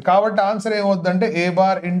చేస్తుంది. కాబట్టి answer ఏమవుద్దంటే A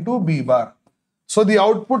bar into B bar. So the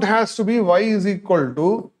output has to be y is equal to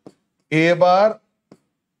A bar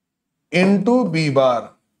into B bar.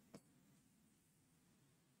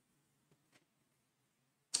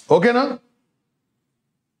 ఓకేనా?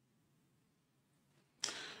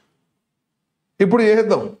 ఇప్పుడు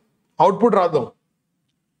చేద్దాం, అవుట్పుట్ రాద్దాం.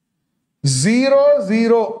 0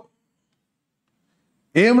 0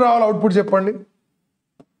 ఏం రావాలి అవుట్పుట్ చెప్పండి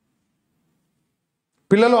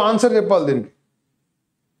పిల్లలు, ఆన్సర్ చెప్పాలి దీనికి.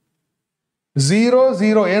 0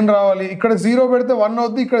 0 ఏం రావాలి? ఇక్కడ 0 పెడితే 1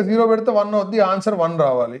 అవుద్ది, ఇక్కడ 0 పెడితే 1 అవుద్ది, ఆన్సర్ 1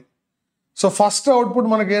 రావాలి. సో ఫస్ట్ అవుట్పుట్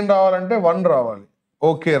మనకి ఏం రావాలంటే 1 రావాలి.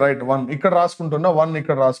 ఓకే రైట్, 1 ఇక్కడ రాసుకుంటున్నా, 1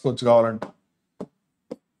 ఇక్కడ రాసుకోవచ్చు కావాలంటే.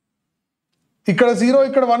 ఇక్కడ 0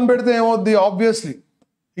 ఇక్కడ 1 పెడితే ఏమవుద్ది? ఆబ్వియస్లీ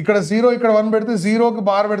ఇక్కడ 0 ఇక్కడ 1 పెడితే 0కి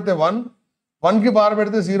బార్ పెడితే 1, 1కి బార్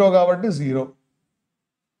పెడితే 0 కాబట్టి 0.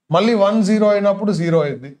 మళ్ళీ 1 0 అయినప్పుడు 0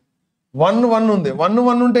 అయింది. 1 1 ఉంది, 1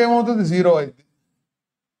 1 ఉంటే ఏమవుతుంది? 0 అయింది.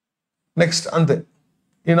 నెక్స్ట్ అంతే,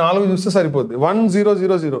 ఈ 4 చూస్తే సరిపోద్ది. 1 0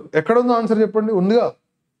 0 0 ఎక్కడ ఉందో ఆన్సర్ చెప్పండి. ఉందిగా,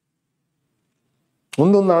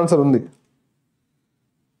 ఉంది ఆన్సర్ ఉంది.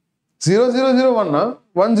 0 0 0 1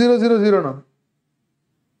 1 0 0 0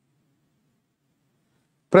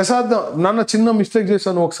 ప్రసాద్ నాన్న చిన్న మిస్టేక్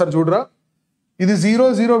చేశాను, ఒకసారి చూడరా. ఇది 0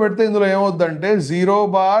 0 పెడితే ఇందులో ఏమవుద్దంటే 0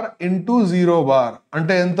 బార్ ఇంటూ 0 బార్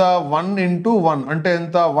అంటే ఎంత? 1 ఇంటూ 1 అంటే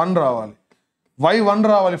ఎంత? 1 రావాలి. వై 1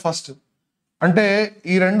 రావాలి ఫస్ట్, అంటే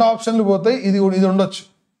ఈ రెండు ఆప్షన్లు పోతాయి, ఇది ఉండొచ్చు.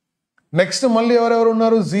 నెక్స్ట్ మళ్ళీ ఎవరెవరు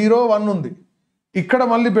ఉన్నారు? 0 1 ఉంది. ఇక్కడ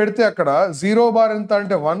మళ్ళీ పెడితే అక్కడ 0 బార్ ఎంత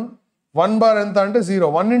అంటే 1, 1 బార్ ఎంత అంటే 0.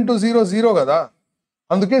 1 ఇంటూ 0 0 కదా,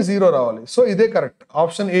 అందుకే 0 రావాలి. సో ఇదే correct,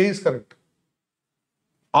 option A is correct.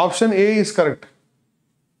 Option A is correct.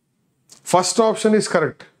 First option is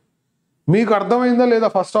correct. మీకు అర్థమైందా లేదా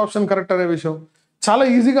ఫస్ట్ ఆప్షన్ కరెక్ట్ అనే విషయం? చాలా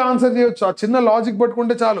ఈజీగా ఆన్సర్ చేయొచ్చు, ఆ చిన్న లాజిక్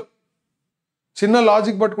పట్టుకుంటే చాలు. చిన్న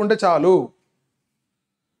లాజిక్ పట్టుకుంటే చాలు.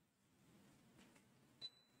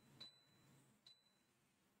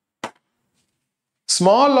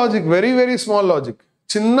 Small logic, very very small logic,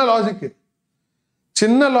 చిన్న లాజిక్.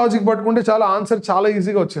 చిన్న లాజిక్ పట్టుకుంటే చాలా ఆన్సర్ చాలా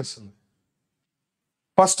ఈజీగా వచ్చేస్తుంది.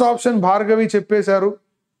 ఫస్ట్ ఆప్షన్ భార్గవి చెప్పేశారు.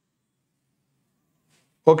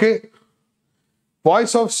 Okay,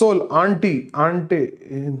 voice of soul aunty అంటే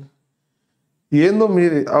ఏందో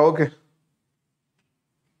మీరు. ఓకే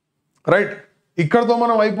రైట్, ఇక్కడతో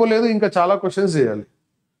మనం అయిపోలేదు, ఇంకా చాలా క్వశ్చన్స్ చేయాలి.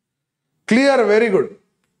 Clear, very good.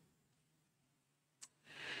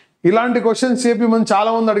 ఇలాంటి క్వశ్చన్స్ చెప్పి చాలా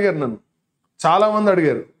మంది అడిగారు, నన్ను చాలా మంది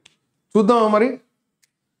అడిగారు. చూద్దామా మరి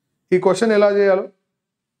ఈ క్వశ్చన్ ఎలా చేయాలో.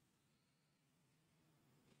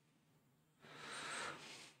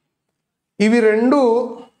 ఇవి రెండు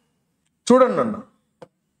చూడండి అన్న,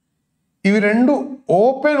 ఇవి రెండు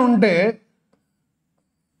ఓపెన్ ఉంటే,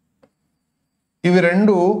 ఇవి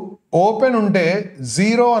రెండు ఓపెన్ ఉంటే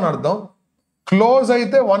 0 అని అర్థం, క్లోజ్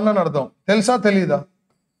అయితే 1 అని అర్థం. తెలుసా తెలీదా?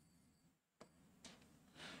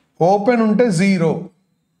 ఓపెన్ ఉంటే 0,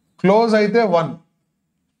 క్లోజ్ అయితే 1.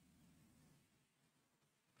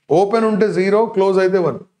 ఓపెన్ ఉంటే 0, క్లోజ్ అయితే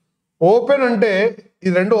 1. ఓపెన్ అంటే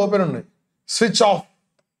ఈ రెండు ఓపెన్ ఉన్నాయి, స్విచ్ ఆఫ్.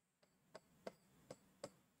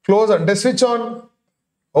 క్లోజ్ అంటే స్విచ్ ఆన్.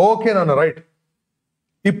 ఓకే నాన్న, రైట్.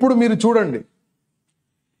 ఇప్పుడు మీరు చూడండి,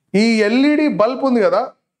 ఈ ఎల్ఈడి బల్బ్ ఉంది కదా,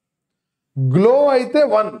 గ్లో అయితే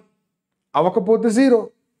 1 అవ్వకపోతే 0,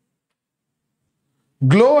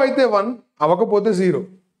 గ్లో అయితే 1 అవ్వకపోతే 0.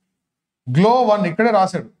 గ్లో 1 ఇక్కడే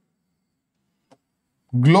రాశాడు,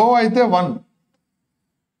 గ్లో అయితే 1,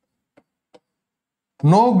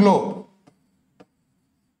 no glow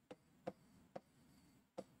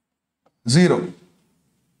 0.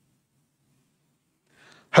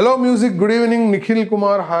 Hello music, good evening Nikhil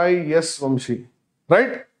Kumar, hi. Yes Vamsi,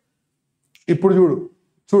 right. ఇప్పుడు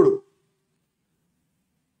చూడు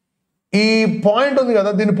ఈ పాయింట్ ఉంది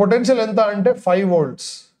కదా, దీని పొటెన్షియల్ ఎంత అంటే 5 volts.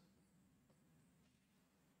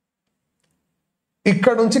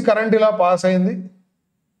 ఇక్కడ నుంచి కరెంట్ ఇలా పాస్ అయింది,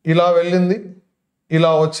 ఇలా వెళ్ళింది,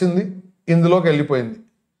 ఇలా వచ్చింది, ఇందులోకి వెళ్ళిపోయింది.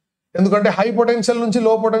 ఎందుకంటే హై పొటెన్షియల్ నుంచి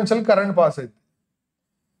లో పొటెన్షియల్ కరెంట్ పాస్ అయింది.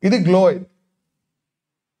 ఇది గ్లో అయింది,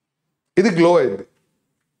 ఇది గ్లో అయింది.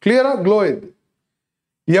 క్లియరా? గ్లో అయింది.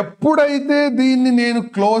 ఎప్పుడైతే దీన్ని నేను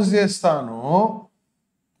క్లోజ్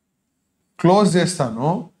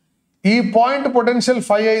చేస్తానో ఈ పాయింట్ పొటెన్షియల్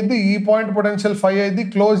 5 అయింది, ఈ పాయింట్ పొటెన్షియల్ 5 అయింది.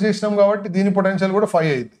 క్లోజ్ చేసినాం కాబట్టి దీని పొటెన్షియల్ కూడా 5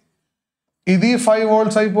 అయింది. ఇది 5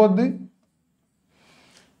 volts అయిపోద్ది,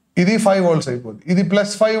 ఇది 5 volts అయిపోద్ది. ఇది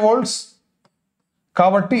 +5 volts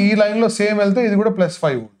కాబట్టి ఈ లైన్లో సేమ్ వెళ్తే ఇది కూడా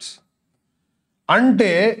 +5 volts.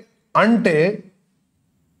 అంటే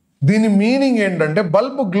దీని మీనింగ్ ఏంటంటే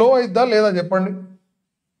బల్బ్ గ్లో అయిద్దా లేదా చెప్పండి?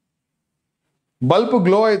 బల్బ్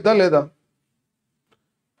గ్లో అయిద్దా లేదా?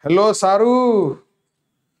 హలో సారు,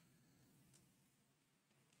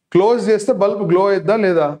 క్లోజ్ చేస్తే బల్బ్ గ్లో అయిద్దా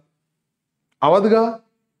లేదా? అవదుగా.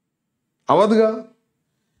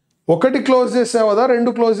 ఒకటి క్లోజ్ చేస్తే అవదా, రెండు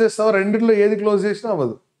క్లోజ్ చేస్తావా? రెండిట్లో ఏది క్లోజ్ చేసినా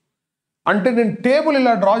అవ్వదు. అంటే నేను టేబుల్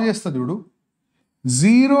ఇలా డ్రా చేస్తా చూడు,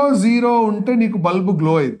 0 0 ఉంటే నీకు బల్బ్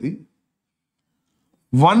గ్లో అయింది,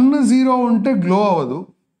 1 0 ఉంటే గ్లో అవ్వదు,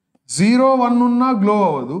 0 1 ఉన్నా గ్లో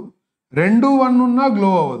అవ్వదు, 2 1 ఉన్నా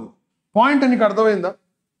గ్లో అవ్వదు. పాయింట్ నీకు అర్థమైందా?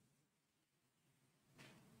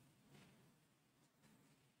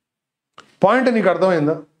 పాయింట్ నీకు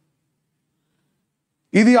అర్థమైందా?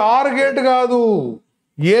 ఇది ఆర్ గేట్ కాదు,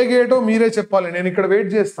 ఏ గేటో మీరే చెప్పాలి. నేను ఇక్కడ వెయిట్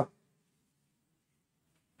చేస్తా.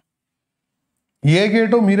 ఏ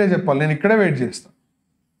గేటో మీరే చెప్పాలి, నేను ఇక్కడే వెయిట్ చేస్తా.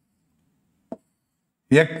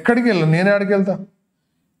 ఎక్కడికి వెళ్ళను, నేనే ఆడికి వెళ్తా.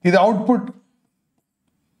 ఇది output,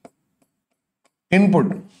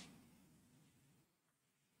 input.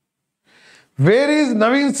 Where is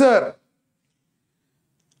Naveen sir?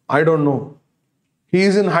 I don't know. He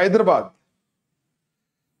is in Hyderabad.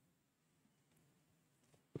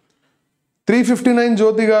 359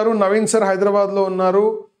 జ్యోతి గారు, నవీన్ సార్ హైదరాబాద్లో ఉన్నారు.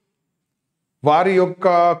 వారి యొక్క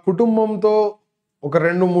కుటుంబంతో ఒక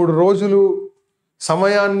 2-3 రోజులు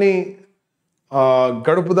సమయాన్ని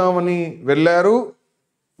గడుపుదామని వెళ్ళారు.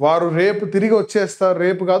 వారు రేపు తిరిగి వచ్చేస్తారు.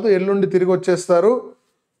 రేపు కాదు, ఎల్లుండి తిరిగి వచ్చేస్తారు.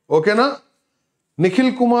 ఓకేనా?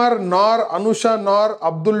 నిఖిల్ కుమార్ నార్, అనుష నార్,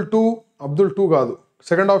 అబ్దుల్ టూ కాదు,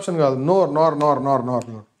 సెకండ్ ఆప్షన్ కాదు, నార్.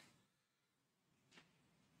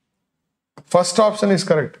 First option is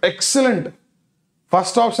correct. Excellent.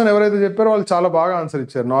 First option ఎవరైతే చెప్పారో వాళ్ళు చాలా బాగా ఆన్సర్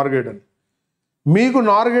ఇచ్చారు, నార్గేట్ అని. మీకు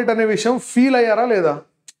నార్గేట్ అనే విషయం ఫీల్ అయ్యారా లేదా?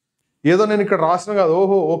 ఏదో నేను ఇక్కడ రాసిన కాదు,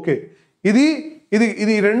 ఓహో ఓకే. ఇది ఇది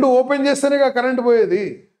ఇది 2 ఓపెన్ చేస్తేనే కరెంట్ పోయేది.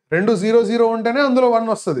 2 0 0 ఉంటేనే అందులో 1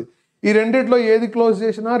 వస్తుంది. ఈ రెండిట్లో ఏది క్లోజ్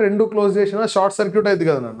చేసినా, 2 క్లోజ్ చేసినా షార్ట్ సర్క్యూట్ అయింది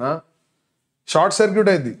కదా నాన్న. షార్ట్ సర్క్యూట్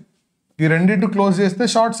అయింది. ఈ రెండింటి క్లోజ్ చేస్తే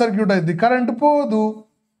షార్ట్ సర్క్యూట్ అయింది, కరెంట్ పోదు.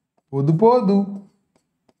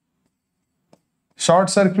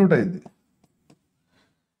 షార్ట్ సర్క్యూట్ అయింది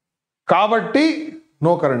కాబట్టి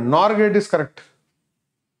no current. Nar gate is correct.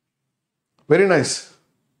 Very nice.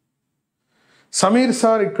 Sameer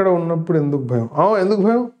sir ఇక్కడ ఉన్నప్పుడు ఎందుకు భయం? ఎందుకు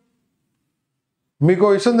భయం?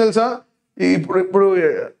 మీకు విషయం తెలుసా? ఇప్పుడు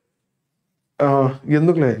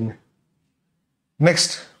ఎందుకులే.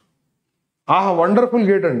 నెక్స్ట్. వండర్ఫుల్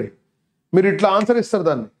గేట్ అండి. మీరు ఇట్లా ఆన్సర్ ఇస్తారు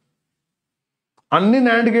దాన్ని. అన్ని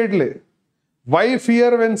NAND గేట్లే. Why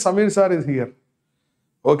fear when Sameer sir is here?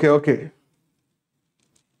 Okay.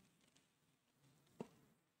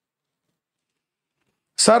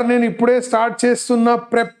 Sir నేను ఇప్పుడే స్టార్ట్ చేస్తున్న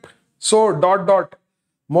ప్రెప్. సో ...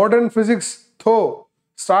 మోడర్న్ ఫిజిక్స్ తో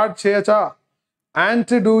స్టార్ట్ చేయచ్చా?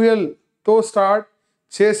 యాంటీ డ్యూయల్ తో స్టార్ట్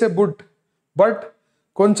చేసే బట్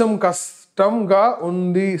కొంచెం కష్టంగా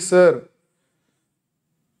ఉంది సార్.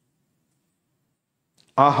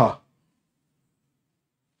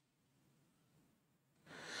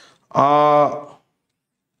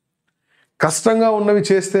 కష్టంగా ఉన్నవి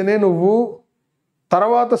చేస్తేనే నువ్వు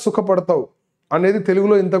తర్వాత సుఖపడతావు అనేది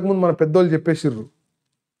తెలుగులో ఇంతకుముందు మన పెద్దోళ్ళు చెప్పేసిర్రు.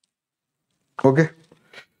 ఓకే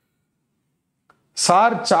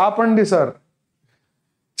సార్, చాపండి సార్,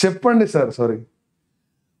 చెప్పండి సార్. సారీ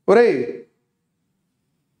ఒరేయ్,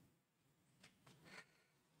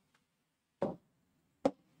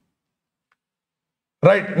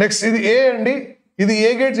 రైట్. నెక్స్ట్ ఇది ఏ అండి. ఇది ఏ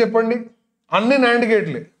గేట్ చెప్పండి. అన్ని NAND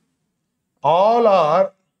గేట్లే. All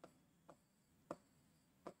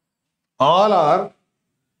are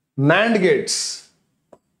NAND gates.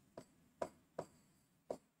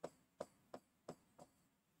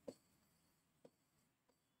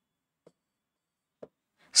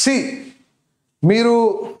 C, మీరు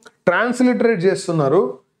ట్రాన్స్లిటరేట్ చేస్తున్నారు.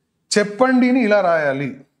 చెప్పండిని ఇలా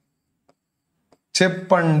రాయాలి.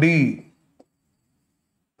 చెప్పండి.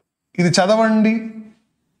 ఇది చదవండి,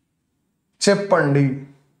 చెప్పండి.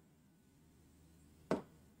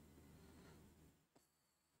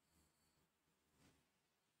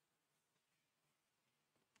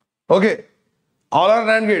 Okay. All are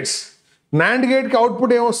NAND gates. NAND గేట్కి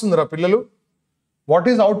output ఏమొస్తుందిరా పిల్లలు? What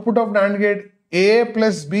is output of NAND gate? A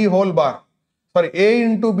plus B whole bar. Sorry, A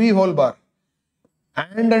into B whole bar.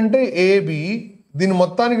 And అంటే AB. దీని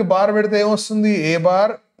మొత్తానికి బార్ పెడితే ఏమొస్తుంది? A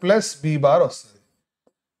bar plus B bar వస్తుంది.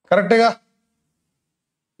 కరెక్ట్గా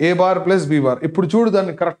A bar plus B bar. ఇప్పుడు చూడు,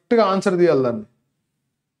 దాన్ని కరెక్ట్గా ఆన్సర్ తీయాలి దాన్ని.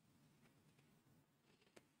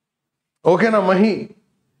 ఓకేనా మహి?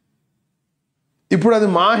 ఇప్పుడు అది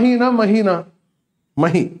మాహీనా మహీనా?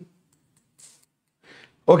 మహి.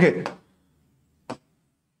 Okay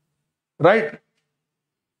right.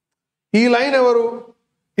 ఈ లైన్ ఎవరు?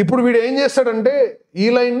 ఇప్పుడు వీడు ఏం చేస్తాడంటే ఈ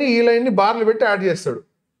లైన్ని బార్లు పెట్టి యాడ్ చేస్తాడు.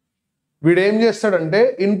 వీడు ఏం చేస్తాడంటే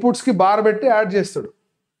ఇన్పుట్స్కి బార్ పెట్టి యాడ్ చేస్తాడు.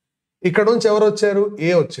 ఇక్కడ నుంచి ఎవరు వచ్చారు?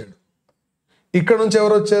 ఏ వచ్చాడు. ఇక్కడ నుంచి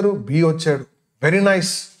ఎవరు వచ్చారు? బి వచ్చాడు. Very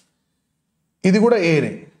nice. ఇది కూడా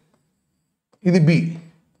ఏనే, ఇది బి.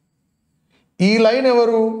 ఈ లైన్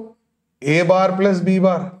ఎవరు? ఏ బార్ ప్లస్ బి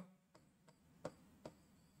బార్.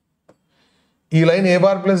 ఈ లైన్ ఏ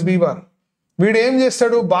బార్ ప్లస్ బి బార్. వీడు ఏం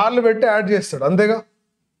చేస్తాడు, బార్లు పెట్టి యాడ్ చేస్తాడు, అంతేగా.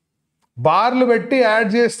 బార్లు పెట్టి యాడ్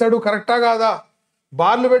చేస్తాడు, కరెక్టా కాదా?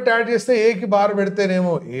 బార్లు పెట్టి యాడ్ చేస్తే ఏకి బార్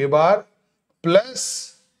పెడితేనేమో ఏ బార్ ప్లస్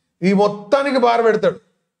ఈ మొత్తానికి బార్ పెడతాడు,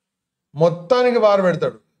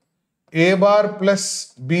 ఏ బార్ ప్లస్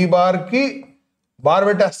బి బార్కి బార్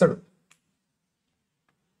పెట్టేస్తాడు.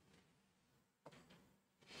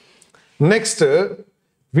 నెక్స్ట్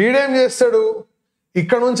వీడేం చేస్తాడు,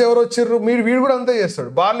 ఇక్కడ నుంచి ఎవరు వచ్చిర్రు, వీడు కూడా అంతే చేస్తాడు,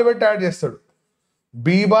 బార్లు పెట్టి యాడ్ చేస్తాడు.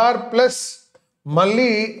 బి బార్ ప్లస్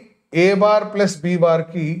మళ్ళీ ఏ బార్ ప్లస్ బి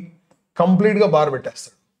బార్కి కంప్లీట్గా బార్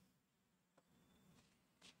పెట్టేస్తాడు.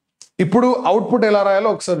 ఇప్పుడు అవుట్పుట్ ఎలా రాయాలో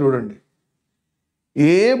ఒకసారి చూడండి.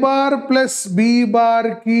 ఏ బార్ ప్లస్ బి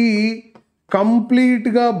బార్కి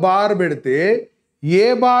కంప్లీట్గా బార్ పెడితే ఏ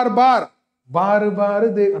బార్ బార్ బార్ బార్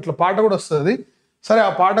అట్లా పాట కూడా వస్తుంది. సరే, ఆ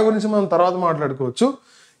పాట గురించి మనం తర్వాత మాట్లాడుకోవచ్చు.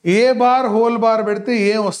 ఏ బార్ హోల్ బార్ పెడితే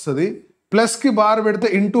ఏం వస్తుంది, ప్లస్కి బార్ పెడితే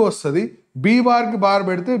ఇంటూ వస్తుంది, బి బార్కి బార్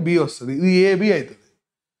పెడితే బి వస్తుంది. ఇది ఏబి అవుతుంది.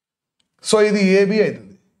 సో ఇది ఏబి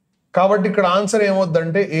అవుతుంది. కాబట్టి ఇక్కడ ఆన్సర్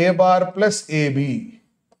ఏమవుద్దంటే ఏ బార్ ప్లస్ ఏబి.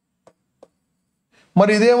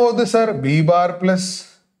 మరి ఇదేమవుతుంది sir, B bar plus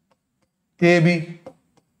AB,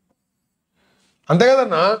 అంతే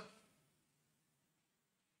కదన్నా.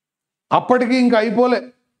 అప్పటికి ఇంకా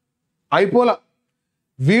అయిపోలా.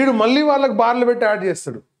 వీడు మళ్ళీ వాళ్ళకి బార్లు పెట్టి యాడ్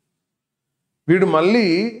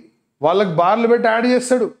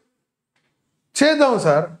చేస్తాడు, చేద్దాం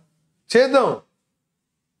సార్, చేద్దాం,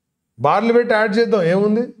 బార్లు పెట్టి యాడ్ చేద్దాం,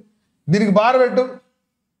 ఏముంది. దీనికి బార్ పెట్టు,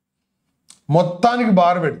 మొత్తానికి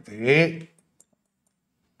బార్ పెడితే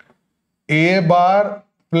ఏ బార్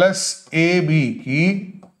ప్లస్ ఏబికి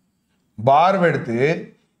బార్ పెడితే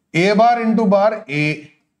ఏ బార్ ఇంటూ బార్ ఏ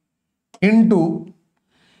ఇంటూ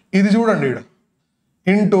ఇది చూడండి, ఇక్కడ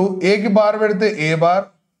ఇంటూ ఏకి బార్ పెడితే ఏ బార్,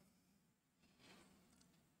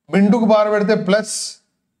 ఇంటూకి బార్ పెడితే ప్లస్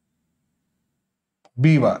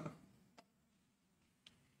బి బార్.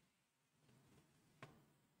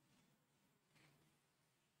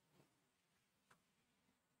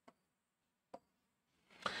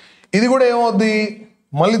 ఇది కూడా ఏమవుద్ది,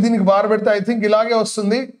 మళ్ళీ దీనికి బార్ పెడితే ఐ థింక్ ఇలాగే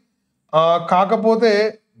వస్తుంది, కాకపోతే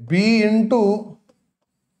B into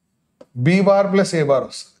B bar plus ఏ బార్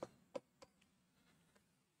వస్తుంది.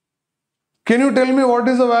 Can you tell me what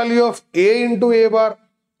is the value of A into A bar?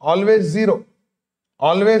 Always zero.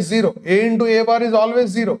 A into A bar is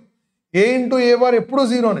always zero. A into A bar ఎప్పుడు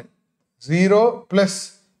జీరోనే. 0 plus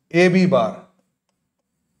AB bar.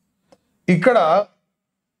 ఇక్కడ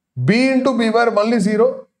B into B bar మళ్ళీ 0,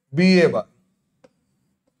 BA bar.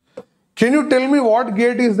 Can you tell me what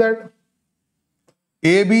gate is that?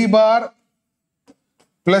 AB bar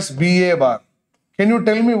plus BA bar. Can you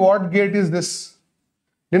tell me what gate is this?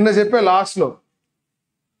 నిన్న చెప్పే లాస్ట్లో.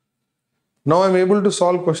 Now I'm able to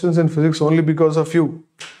solve questions in physics only because of you.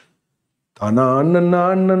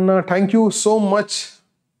 అన్న thank you so much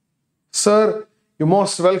sir, you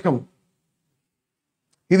most welcome.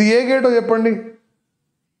 ఇది ఏ గేటో చెప్పండి.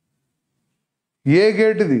 ఏ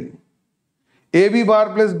gate ఇది? AB bar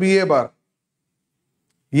plus BA bar.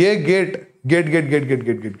 ఏ gate? Gate.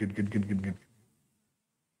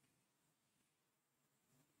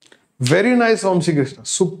 Very nice, Vamshi Krishna.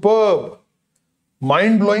 Superb.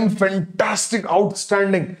 Mind-blowing, fantastic,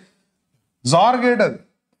 outstanding. ZOR gate అది.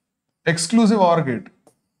 Exclusive OR gate.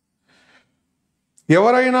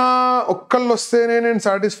 ఎవరైనా ఒక్కళ్ళు వస్తేనే నేను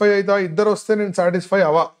satisfy అవుతా, ఇద్దరు వస్తే నేను సాటిస్ఫై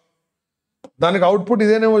అవా. దానికి అవుట్పుట్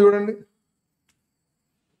ఇదేనేమో చూడండి.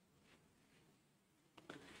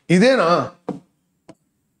 ఇదేనా?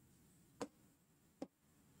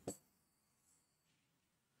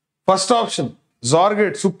 First option ZOR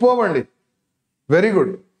gate. Superb అండి, వెరీ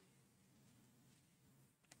గుడ్.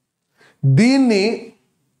 దీన్ని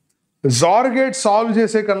ZOR gate సాల్వ్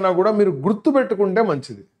చేసే కన్నా కూడా మీరు గుర్తుపెట్టుకుంటే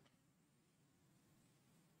మంచిది.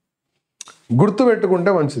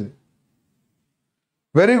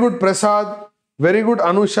 Very good Prasad, very good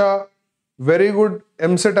Anusha, very good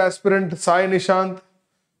EAMCET aspirant Sai Nishant,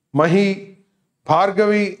 Mahi,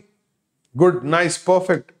 Bhargavi, good, nice,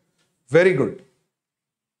 perfect, very good.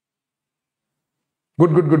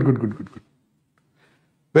 Good.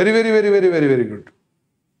 Very good.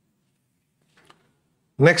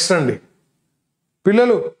 Next అండి,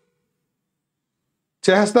 పిల్లలు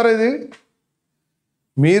చేస్తారా? ఇది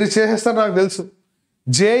మీరు చేసేస్తారు నాకు తెలుసు.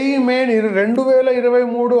 JEE మెయిన్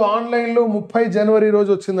 2023 ఆన్లైన్లో 30 జనవరి రోజు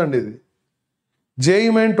వచ్చిందండి. ఇది JEE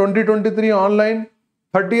మెయిన్ 2023 ఆన్లైన్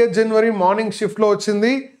 30th జనవరి మార్నింగ్ షిఫ్ట్లో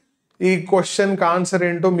వచ్చింది. ఈ క్వశ్చన్కి ఆన్సర్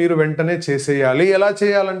ఏంటో మీరు వెంటనే చేసేయాలి. ఎలా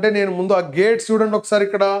చేయాలంటే, నేను ముందు ఆ గేట్స్ చూడండి ఒకసారి.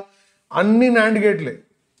 ఇక్కడ అన్ని NAND గేట్లే,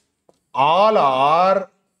 all are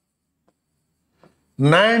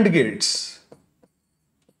NAND gates.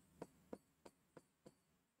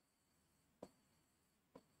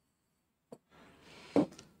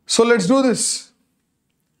 So let's do this.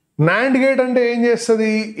 NAND gate అంటే ఏం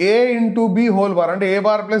చేస్తుంది? ఏ ఇంటూ బి హోల్ బార్ అంటే ఏ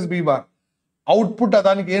bar plus B bar. Output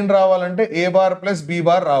దానికి ఏం రావాలంటే ఏ బార్ ప్లస్ బి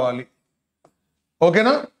బార్ రావాలి.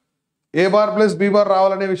 ఓకేనా? ఏ బార్ ప్లస్ బి బార్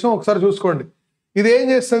రావాలనే విషయం ఒకసారి చూసుకోండి. ఇది ఏం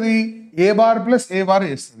చేస్తుంది? ఏ బార్ ప్లస్ ఏ బార్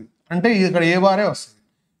చేస్తుంది. అంటే ఇక్కడ ఏ బారే వస్తుంది,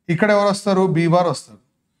 ఇక్కడ ఎవరు వస్తారు? బి బార్ వస్తారు.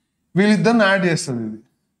 వీళ్ళిద్దరిని యాడ్ చేస్తుంది. ఇది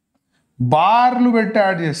బార్లు పెట్టి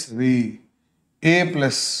యాడ్ చేస్తుంది. ఏ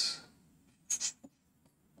plus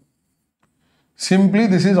simply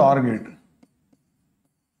this is or gate.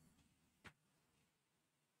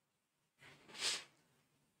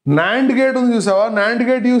 NAND gate ఉంది చూసావా? నాండ్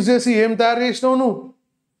గేట్ యూజ్ చేసి ఏం తయారు చేసినావు నువ్వు?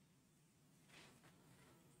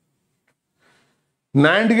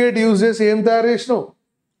 నాండ్ గేట్ యూజ్ చేసి ఏం తయారు చేసినావు?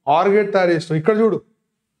 ఆర్ గేట్ తయారు చేసినావు. ఇక్కడ చూడు,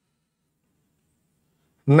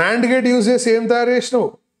 నాండ్ గేట్ యూజ్ చేసి ఏం తయారు చేసినావు?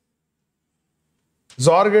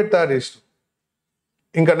 జార్ గేట్ తయారు చేసినావు.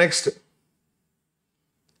 ఇంకా నెక్స్ట్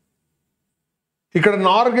ఇక్కడ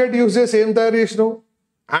నార్ గేట్ యూజ్ చేసి ఏం తయారు చేసినావు?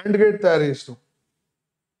 అండ్ గేట్ తయారు చేసినావు.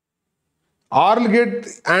 ఆర్ల్ గేట్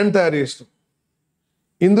అండ్ తయారు చేసినావు.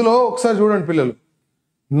 ఇందులో ఒకసారి చూడండి పిల్లలు,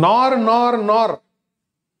 నార్ నార్ నార్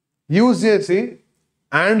యూజ్ చేసి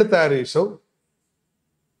అండ్ తయారు చేసావు.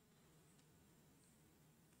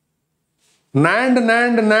 నాండ్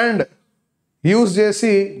నాండ్ నాండ్ యూజ్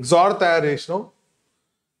చేసి జార్ తయారు చేసినావు.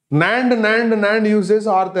 నాండ్ నాండ్ నాండ్ యూజ్ చేసి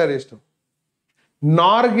ఆర్ తయారు చేసినావు.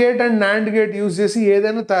 నార్ gate and NAND gate use చేసి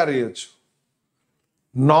ఏదైనా తయారు చేయొచ్చు.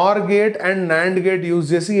 నార్ gate and NAND gate use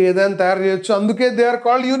చేసి ఏదైనా తయారు చేయొచ్చు. అందుకే they are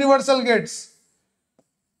called universal gates.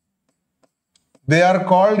 They are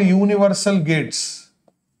called universal gates.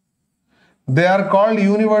 They are called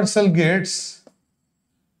universal gates.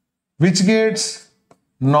 Which gates?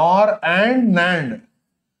 NOR and NAND.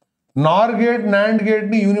 NOR gate, NAND gate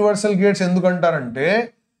ni universal gates endukantarante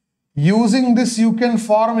using this you can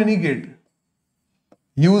form any gate.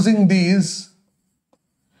 Using these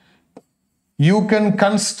you can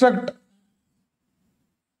construct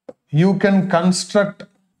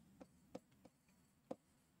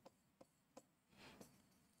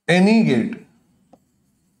any gate.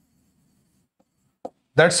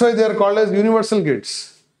 That's why they are called as universal gates.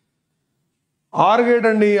 Or gate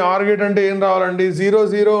అండి, or gate అంటే ఏం రావాలండి? 0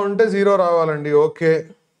 0 ఉంటే 0 రావాలండి. Okay,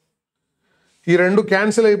 ఈ రెండు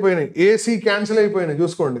cancel అయిపోయినాయి. AC cancel అయిపోయినాయి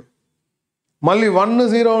చూసుకోండి. మళ్ళీ 1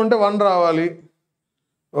 0 ఉంటే 1 రావాలి.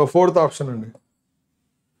 ఫోర్త్ ఆప్షన్ అండి,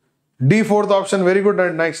 D fourth option. Very good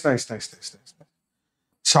అండి, nice nice nice nice nice.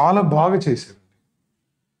 చాలా బాగా చేశారండి.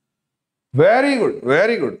 Very good,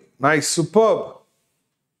 very good, nice, superb.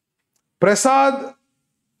 Prasad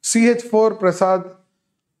CH4 Prasad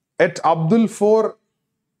at Abdul 4.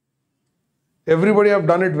 Everybody have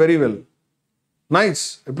done it very well. Nice,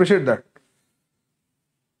 appreciate that.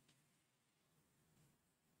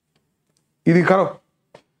 ఇది కరో.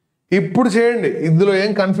 ఇప్పుడు చేయండి, ఇందులో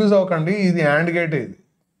ఏం కన్ఫ్యూజ్ అవ్వకండి. ఇది యాండ్ గేట్,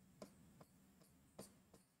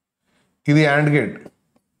 ఇది యాండ్ గేట్.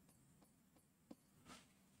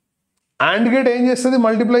 యాండ్ గేట్ ఏం చేస్తుంది?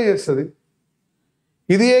 మల్టిప్లై చేస్తుంది.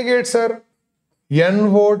 ఇది ఏ gate sir?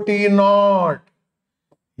 NOT not,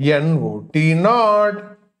 NOT not,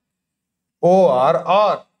 OR.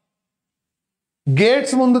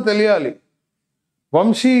 Gates ముందు తెలియాలి.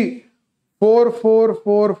 వంశీ 4 4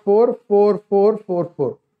 4 4 4 4 4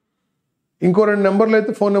 4. ఇంకో 2 నెంబర్లు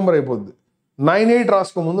అయితే ఫోన్ నెంబర్ అయిపోద్ది. 98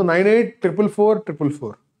 రాసుకో ముందు. 98 444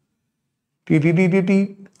 444. టీటీటీటీ.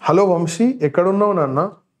 హలో వంశీ, ఎక్కడున్నావు నాన్న?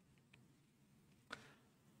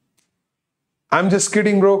 I'm just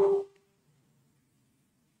kidding bro.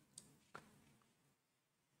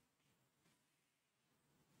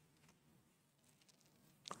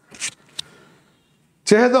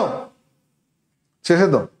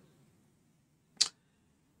 చేసేద్దాం.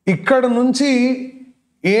 ఇక్కడ నుంచి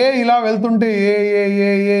ఏ ఇలా వెళ్తుంటే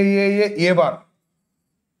ఏ bar,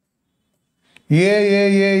 A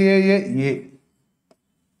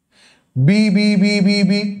B B B B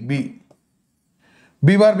B B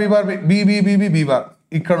B bar B bar B B B B B bar.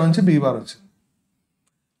 ఇక్కడ నుంచి బి బార్ వచ్చింది.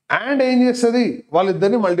 అండ్ ఏం చేస్తుంది?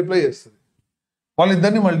 వాళ్ళిద్దరిని మల్టిప్లై చేస్తుంది.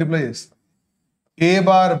 ఏ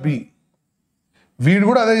బార్ బి, వీడు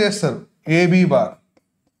కూడా అదే చేస్తారు. ఏబి బార్,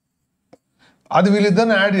 అది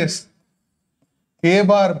వీళ్ళిద్దరిని యాడ్ చేస్తారు. ఏ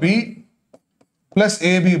bar B plus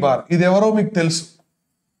AB bar. ఇది ఎవరో మీకు తెలుసు.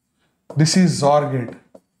 This is jar gate.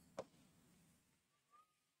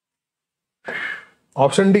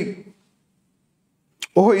 Option D.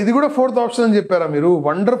 ఓహో, ఇది కూడా ఫోర్త్ ఆప్షన్ అని చెప్పారా మీరు?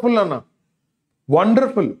 వండర్ఫుల్ అన్న,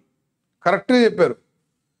 వండర్ఫుల్, కరెక్ట్గా చెప్పారు.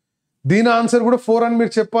 దీని ఆన్సర్ కూడా 4 అని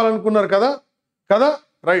మీరు చెప్పాలనుకున్నారు కదా?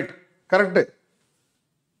 రైట్, కరెక్టే.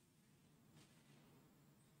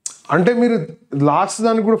 అంటే మీరు లాస్ట్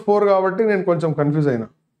దానికి కూడా 4 కాబట్టి నేను కొంచెం కన్ఫ్యూజ్ అయినా.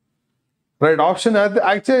 రైట్. ఆప్షన్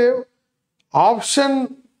యాక్చువల్లీ ఆప్షన్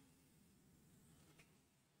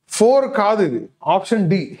 4 కాదు, ఇది ఆప్షన్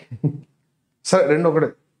డి. సరే, రెండు ఒకటే.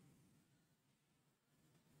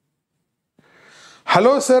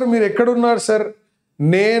 హలో సార్, మీరు ఎక్కడున్నారు సార్?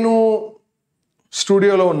 నేను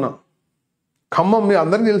స్టూడియోలో ఉన్నా. ఖమ్మం మీ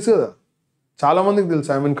అందరికి తెలుసు కదా, చాలామందికి తెలుసు.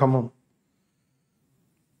 I mean Khammam.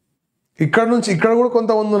 ఇక్కడ నుంచి ఇక్కడ కూడా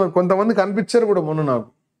కొంతమంది ఉన్నారు, కొంతమంది కనిపించారు కూడా మొన్న నాకు.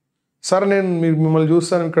 సార్ నేను మిమ్మల్ని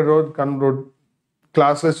చూస్తాను ఇక్కడ రోడ్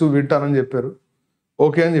క్లాస్లో వింటానని చెప్పారు.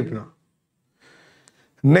 ఓకే అని చెప్పిన.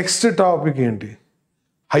 నెక్స్ట్ టాపిక్ ఏంటి?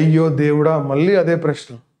 అయ్యో దేవుడా, మళ్ళీ అదే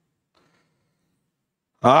ప్రశ్న.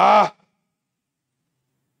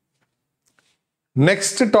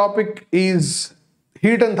 Next topic is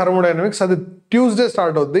heat and thermodynamics. అది ట్యూస్డే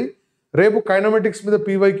స్టార్ట్ అవుద్ది. రేపు కైనమెటిక్స్ మీద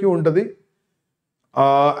PYQ ఉంటుంది.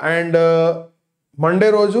 అండ్ మండే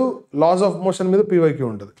రోజు లాస్ ఆఫ్ మోషన్ మీద PYQ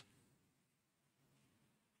ఉంటుంది.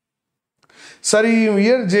 సార్ ఈ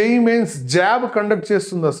year JEE mains job conduct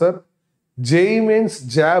చేస్తుందా సార్? JEE మెయిన్స్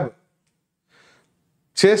జాబ్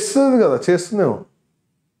చేస్తుంది కదా, చేస్తుందేమో.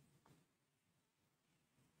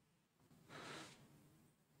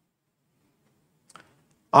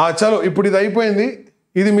 చలో, ఇప్పుడు ఇది అయిపోయింది.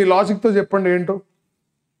 ఇది మీ లాజిక్తో చెప్పండి ఏంటో.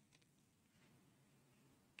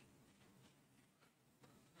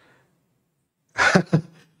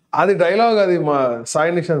 అది డైలాగ్, అది మా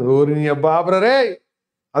సాయి నిషాంత్ ఊరి బాబరా రే,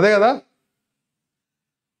 అదే కదా.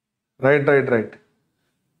 Right right right.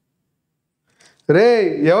 రే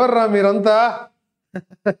ఎవర్రా మీరంతా?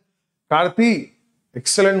 కార్తీ,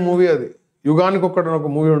 ఎక్సలెంట్ మూవీ అది. యుగానికి ఒక్కటి ఒక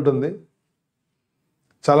మూవీ ఉంటుంది,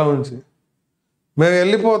 చాలా మంచి. మేము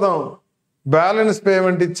వెళ్ళిపోతాం, బ్యాలెన్స్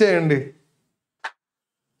పేమెంట్ ఇచ్చేయండి.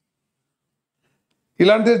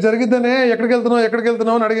 ఇలాంటిది జరిగిద్దనే ఎక్కడికి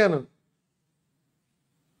వెళ్తున్నావు అని అడిగాను.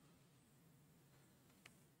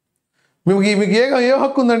 మీకు ఏ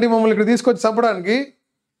హక్కు ఉందండి మమ్మల్ని ఇక్కడ తీసుకొచ్చి చంపడానికి?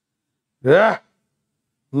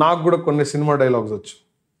 నాకు కూడా కొన్ని సినిమా డైలాగ్స్ వచ్చు.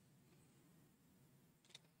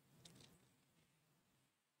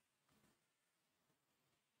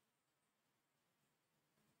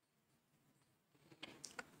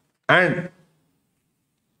 అండ్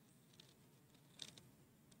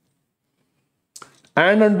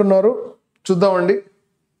అంటున్నారు, చూద్దామండి.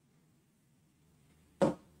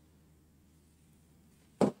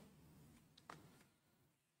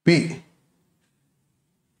 పి,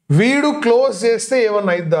 వీడు క్లోజ్ చేస్తే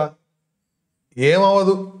ఏమన్నా అయిద్దా?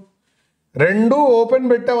 ఏమవదు. రెండు ఓపెన్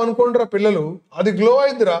పెట్టామనుకోండిరా పిల్లలు, అది గ్లో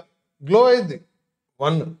అయిద్దిరా, గ్లో అయిద్ది.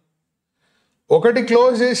 1 ఒకటి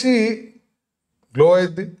క్లోజ్ చేసి గ్లో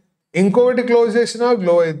అయిద్ది, ఇంకొకటి క్లోజ్ చేసినా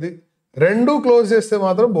గ్లో అయిద్ది. రెండు క్లోజ్ చేస్తే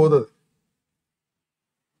మాత్రం పోతుంది.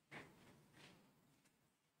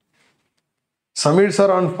 సమీర్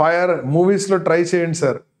సార్ ఆన్ ఫైర్, మూవీస్లో ట్రై చేయండి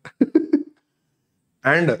సార్.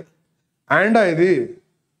 అండ్ ఇది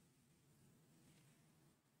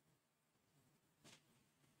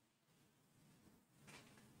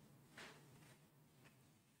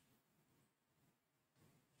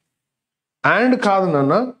అండ్ కాదు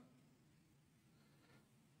నాన్న,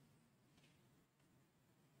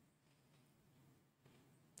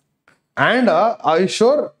 అండ్ ఐ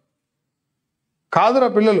షూర్ కాదురా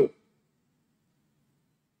పిల్లలు.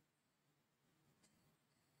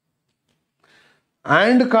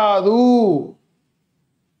 అండ్ కాదు.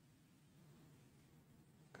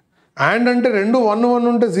 అండ్ అంటే రెండు 1 1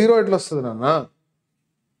 ఉంటే 0 ఎట్లా వస్తుంది నాన్న?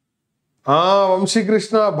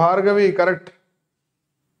 వంశీకృష్ణ, భార్గవి కరెక్ట్.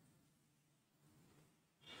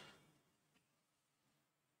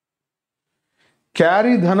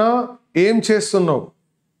 క్యారీ ధన, ఏం చేస్తున్నావు?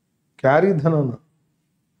 క్యారీ ధన,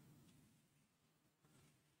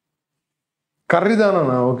 curry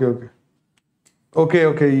Dhana? Okay okay okay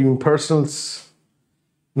okay. ఈ పర్సనల్స్.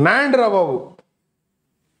 నాండ్ రా బాబు,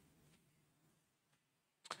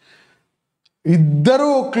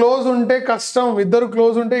 ఇద్దరు క్లోజ్ ఉంటే కష్టం. ఇద్దరు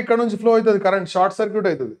క్లోజ్ ఉంటే ఇక్కడ నుంచి ఫ్లో అవుతుంది కరెంట్, షార్ట్ సర్క్యూట్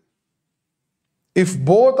అవుతుంది. ఇఫ్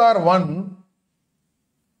బోత్ ఆర్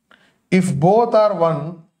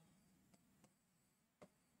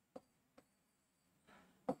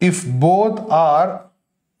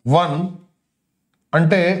వన్,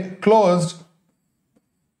 అంటే closed,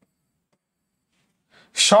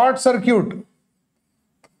 short circuit.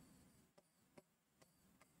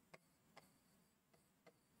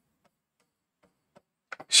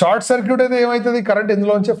 Short circuit అయితే ఏమవుతుంది? కరెంట్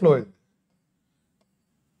ఇందులోంచే ఫ్లో అయింది,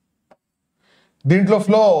 దీంట్లో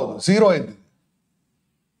ఫ్లో అవ్వదు, 0 అయింది.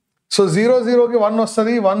 సో 0 0కి 1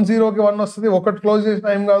 వస్తుంది, 1 0కి 1 వస్తుంది. ఒకటి క్లోజ్ చేసినా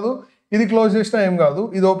ఏం కాదు, ఇది క్లోజ్ చేసినా ఏం కాదు.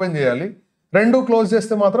 ఇది ఓపెన్ చేయాలి, రెండు క్లోజ్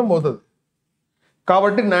చేస్తే మాత్రం పోతుంది.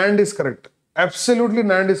 కాబట్టి NAND is correct, absolutely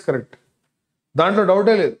NAND is correct, దాంట్లో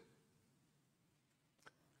డౌటే లేదు.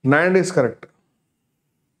 NAND is correct.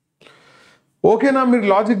 ఓకేనా? మీరు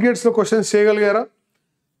లాజిక్ గేట్స్లో క్వశ్చన్స్ చేయగలిగారా?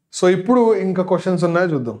 సో ఇప్పుడు ఇంకా క్వశ్చన్స్ ఉన్నాయో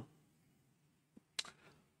చూద్దాం.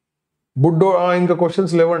 బుడ్డో ఇంకా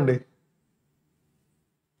క్వశ్చన్స్ లేవండి,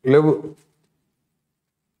 లేవు.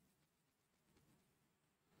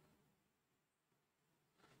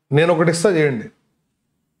 నేను ఒకటి ఇస్తా, చేయండి.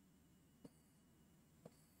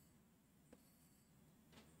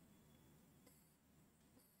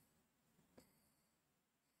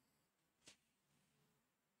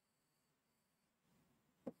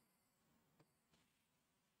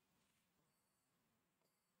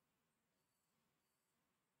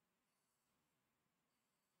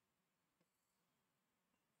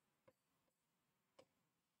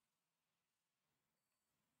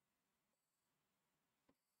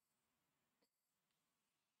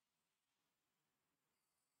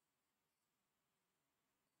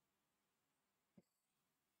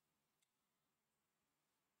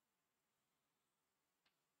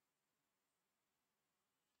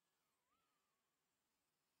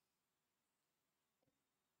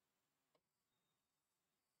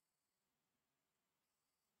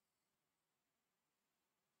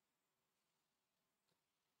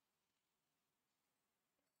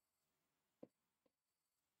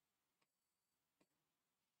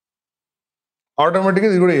 ఆటోమేటిక్గా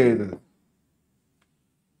ఇది కూడా అవుతుంది.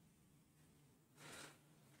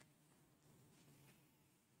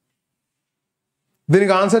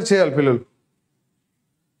 దీనికి ఆన్సర్ చేయాలి పిల్లలు.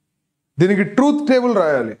 దీనికి ట్రూత్ టేబుల్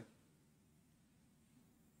రాయాలి.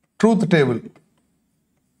 Truth table.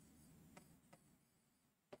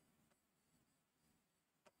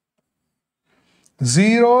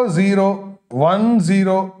 Zero zero 1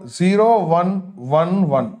 0 0 1 1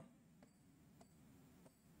 1.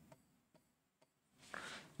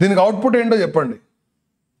 దీనికి అవుట్పుట్ ఏంటో చెప్పండి.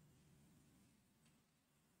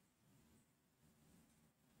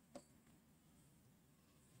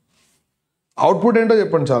 అవుట్పుట్ ఏంటో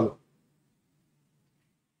చెప్పండి చాలు.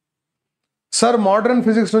 సార్ మోడర్న్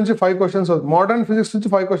ఫిజిక్స్ నుంచి 5 క్వశ్చన్స్, మోడర్న్ ఫిజిక్స్ నుంచి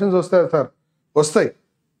 5 క్వశ్చన్స్ వస్తాయి సార్. వస్తాయి,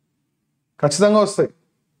 ఖచ్చితంగా వస్తాయి.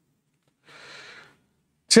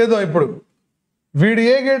 చేద్దాం ఇప్పుడు. వీడి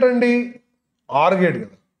ఏ గేట్ అండి? ఆర్ గేట్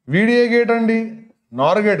కదా. వీడి ఏ గేట్ అండి?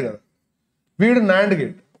 నార్ గేట్ కదా. వీడు NAND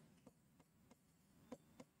gate.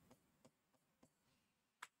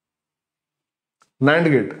 NAND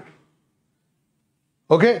gate.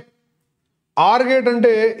 Okay. Or gate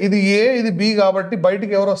అంటే ఇది ఏ, ఇది బి కాబట్టి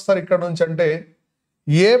బయటికి ఎవరు వస్తారు ఇక్కడ నుంచి అంటే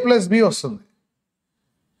ఏ ప్లస్ బి వస్తుంది.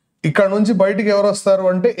 ఇక్కడ నుంచి బయటికి ఎవరు వస్తారు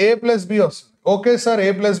అంటే ఏ ప్లస్ బి వస్తుంది. ఓకే సార్, ఏ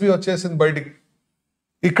ప్లస్ బి వచ్చేసింది బయటికి.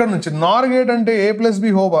 ఇక్కడ నుంచి నార్ గేట్ అంటే ఏ ప్లస్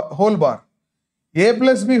బి హోల్ బార్. ఏ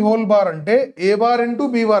ప్లస్ బి హోల్ బార్ అంటే ఏ బార్ ఇంటూ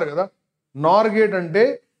బి బార్ కదా. నార్ గేట్ అంటే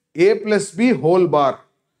ఏ ప్లస్ బి హోల్ బార్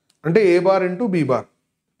అంటే ఏ బార్ ఇంటూ బి బార్,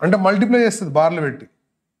 అంటే మల్టిప్లై చేస్తుంది బార్లు పెట్టి.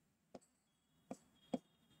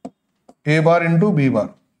 ఏ bar into B bar.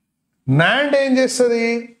 NAND ఏం చేస్తుంది?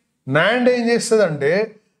 నాండ్ ఏం చేస్తుంది అంటే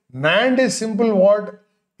NAND is simple what?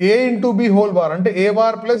 A into B whole bar అంటే ఏ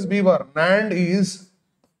bar plus B bar. NAND is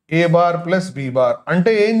a bar plus B bar.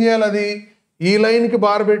 అంటే ఏం చేయాలి? అది ఈ లైన్కి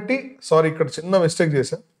బార్ పెట్టి, సారీ ఇక్కడ చిన్న మిస్టేక్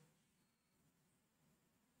చేశా.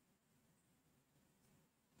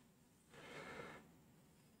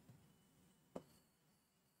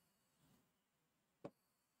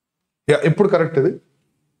 ఇప్పుడు కరెక్ట్. ఇది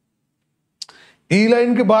ఈ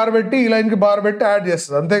లైన్కి బార్ పెట్టి ఈ లైన్కి బార్ పెట్టి యాడ్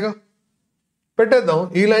చేస్తుంది, అంతేగా. పెట్టేద్దాం.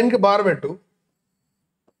 ఈ లైన్కి బార్ పెట్టు,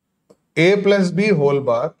 ఏ plus B whole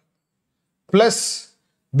bar plus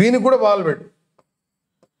దీనికి కూడా బాల్ పెట్టు,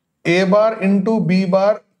 ఏ bar into B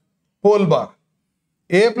bar whole bar.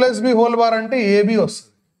 ఏ ప్లస్ బి హోల్ బార్ అంటే ఏబి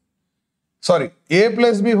వస్తుంది. సారీ, ఏ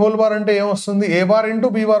ప్లస్ బి హోల్ బార్ అంటే ఏమొస్తుంది? ఏ బార్ ఇంటూ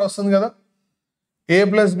బి బార్ వస్తుంది కదా. ఏ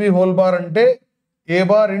ప్లస్ బి హోల్ బార్ అంటే ఏ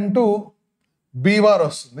బార్ ఇంటూ బి బార్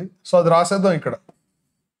వస్తుంది. సో అది రాసేద్దాం ఇక్కడ.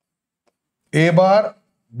 ఏ బార్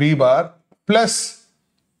బి బార్ ప్లస్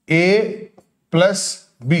ఏ ప్లస్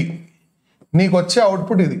బి. నీకు వచ్చే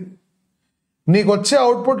అవుట్పుట్ ఇది. నీకు వచ్చే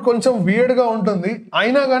అవుట్పుట్ కొంచెం వియర్డ్గా ఉంటుంది,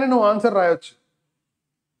 అయినా కానీ నువ్వు ఆన్సర్ రాయొచ్చు.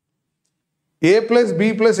 ఏ ప్లస్ బి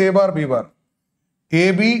ప్లస్ ఏ బార్ బి బార్.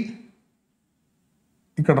 ఏబి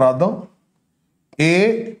ఇక్కడ రాద్దాం. ఏ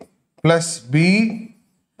ప్లస్ బి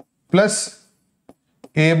ప్లస్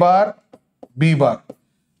ఏ బార్ బి బార్.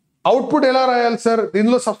 అవుట్పుట్ ఎలా రాయాలి సార్?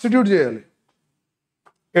 దీనిలో సబ్స్టిట్యూట్ చేయాలి.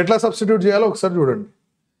 ఎట్లా సబ్స్టిట్యూట్ చేయాలో ఒకసారి చూడండి.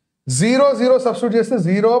 0 0 సబ్స్టిట్యూట్ చేస్తే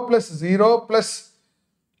 0 ప్లస్ 0 ప్లస్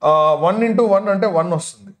 1 ఇంటూ 1 అంటే 1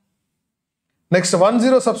 వస్తుంది. నెక్స్ట్ 1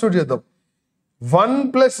 0 సబ్స్టిట్యూట్ చేద్దాం. 1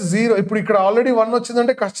 ప్లస్ 0, ఇప్పుడు ఇక్కడ ఆల్రెడీ 1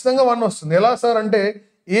 వచ్చిందంటే ఖచ్చితంగా 1 వస్తుంది. ఎలా సార్ అంటే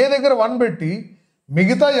ఏ దగ్గర 1 పెట్టి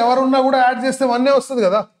మిగతా ఎవరున్నా కూడా యాడ్ చేస్తే 1 వస్తుంది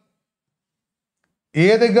కదా. ఏ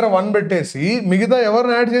దగ్గర 1 పెట్టేసి మిగతా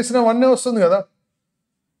ఎవరిని యాడ్ చేసినా 1 వస్తుంది కదా.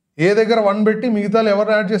 ఏ దగ్గర 1 పెట్టి మిగతాలు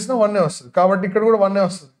ఎవరిని యాడ్ చేసినా 1 వస్తుంది. కాబట్టి ఇక్కడ కూడా 1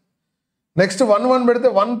 వస్తుంది. నెక్స్ట్ 1 1 పెడితే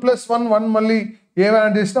 1 + 1 1 మళ్ళీ ఏం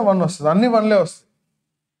యాడ్ చేసినా 1 వస్తుంది. అన్ని 1లే వస్తాయి.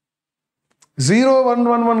 0 1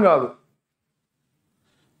 1 1 కాదు,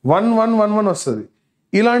 1 1 1 1 వస్తుంది.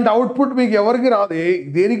 ఇలాంటి అవుట్పుట్ మీకు ఎవరికి రాదు,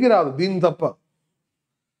 దేనికి రాదు, దీనికి తప్ప.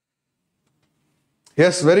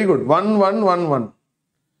 Yes, very good. 1 1 1 1.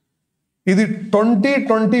 ఇది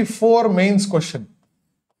 2024 mains question.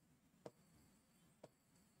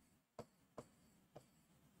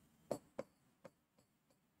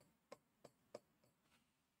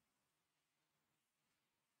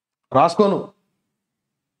 రాసుకోను.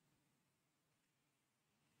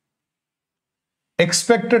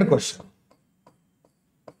 Expected question.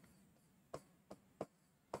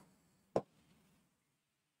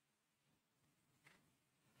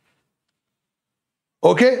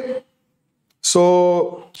 Okay, so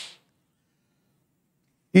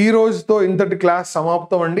ఈ రోజుతో ఇంతటి క్లాస్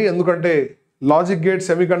సమాప్తం అండి. ఎందుకంటే లాజిక్ గేట్,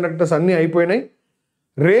 సెమీకండక్టర్స్ అన్నీ అయిపోయినాయి.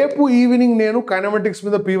 రేపు ఈవినింగ్ నేను కైనమెటిక్స్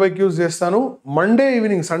మీద PYQs చేస్తాను. మండే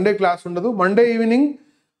ఈవినింగ్, సండే క్లాస్ ఉండదు. Monday evening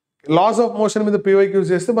loss of motion మీద PYQs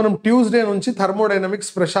చేస్తే మనం ట్యూస్డే నుంచి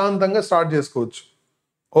థర్మోడైనమిక్స్ ప్రశాంతంగా స్టార్ట్ చేసుకోవచ్చు.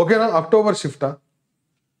 ఓకేనా? October షిఫ్టా?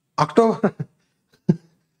 October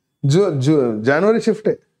January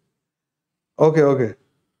షిఫ్టే. Okay.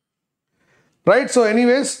 Right, so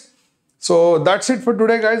anyways, so that's it for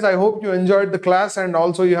today, guys. I hope you enjoyed the class and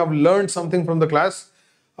also you have learned something from the class.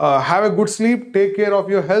 Have a good sleep, take care of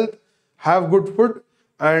your health, have good food,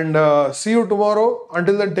 and see you tomorrow.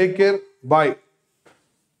 Until then, take care. Bye.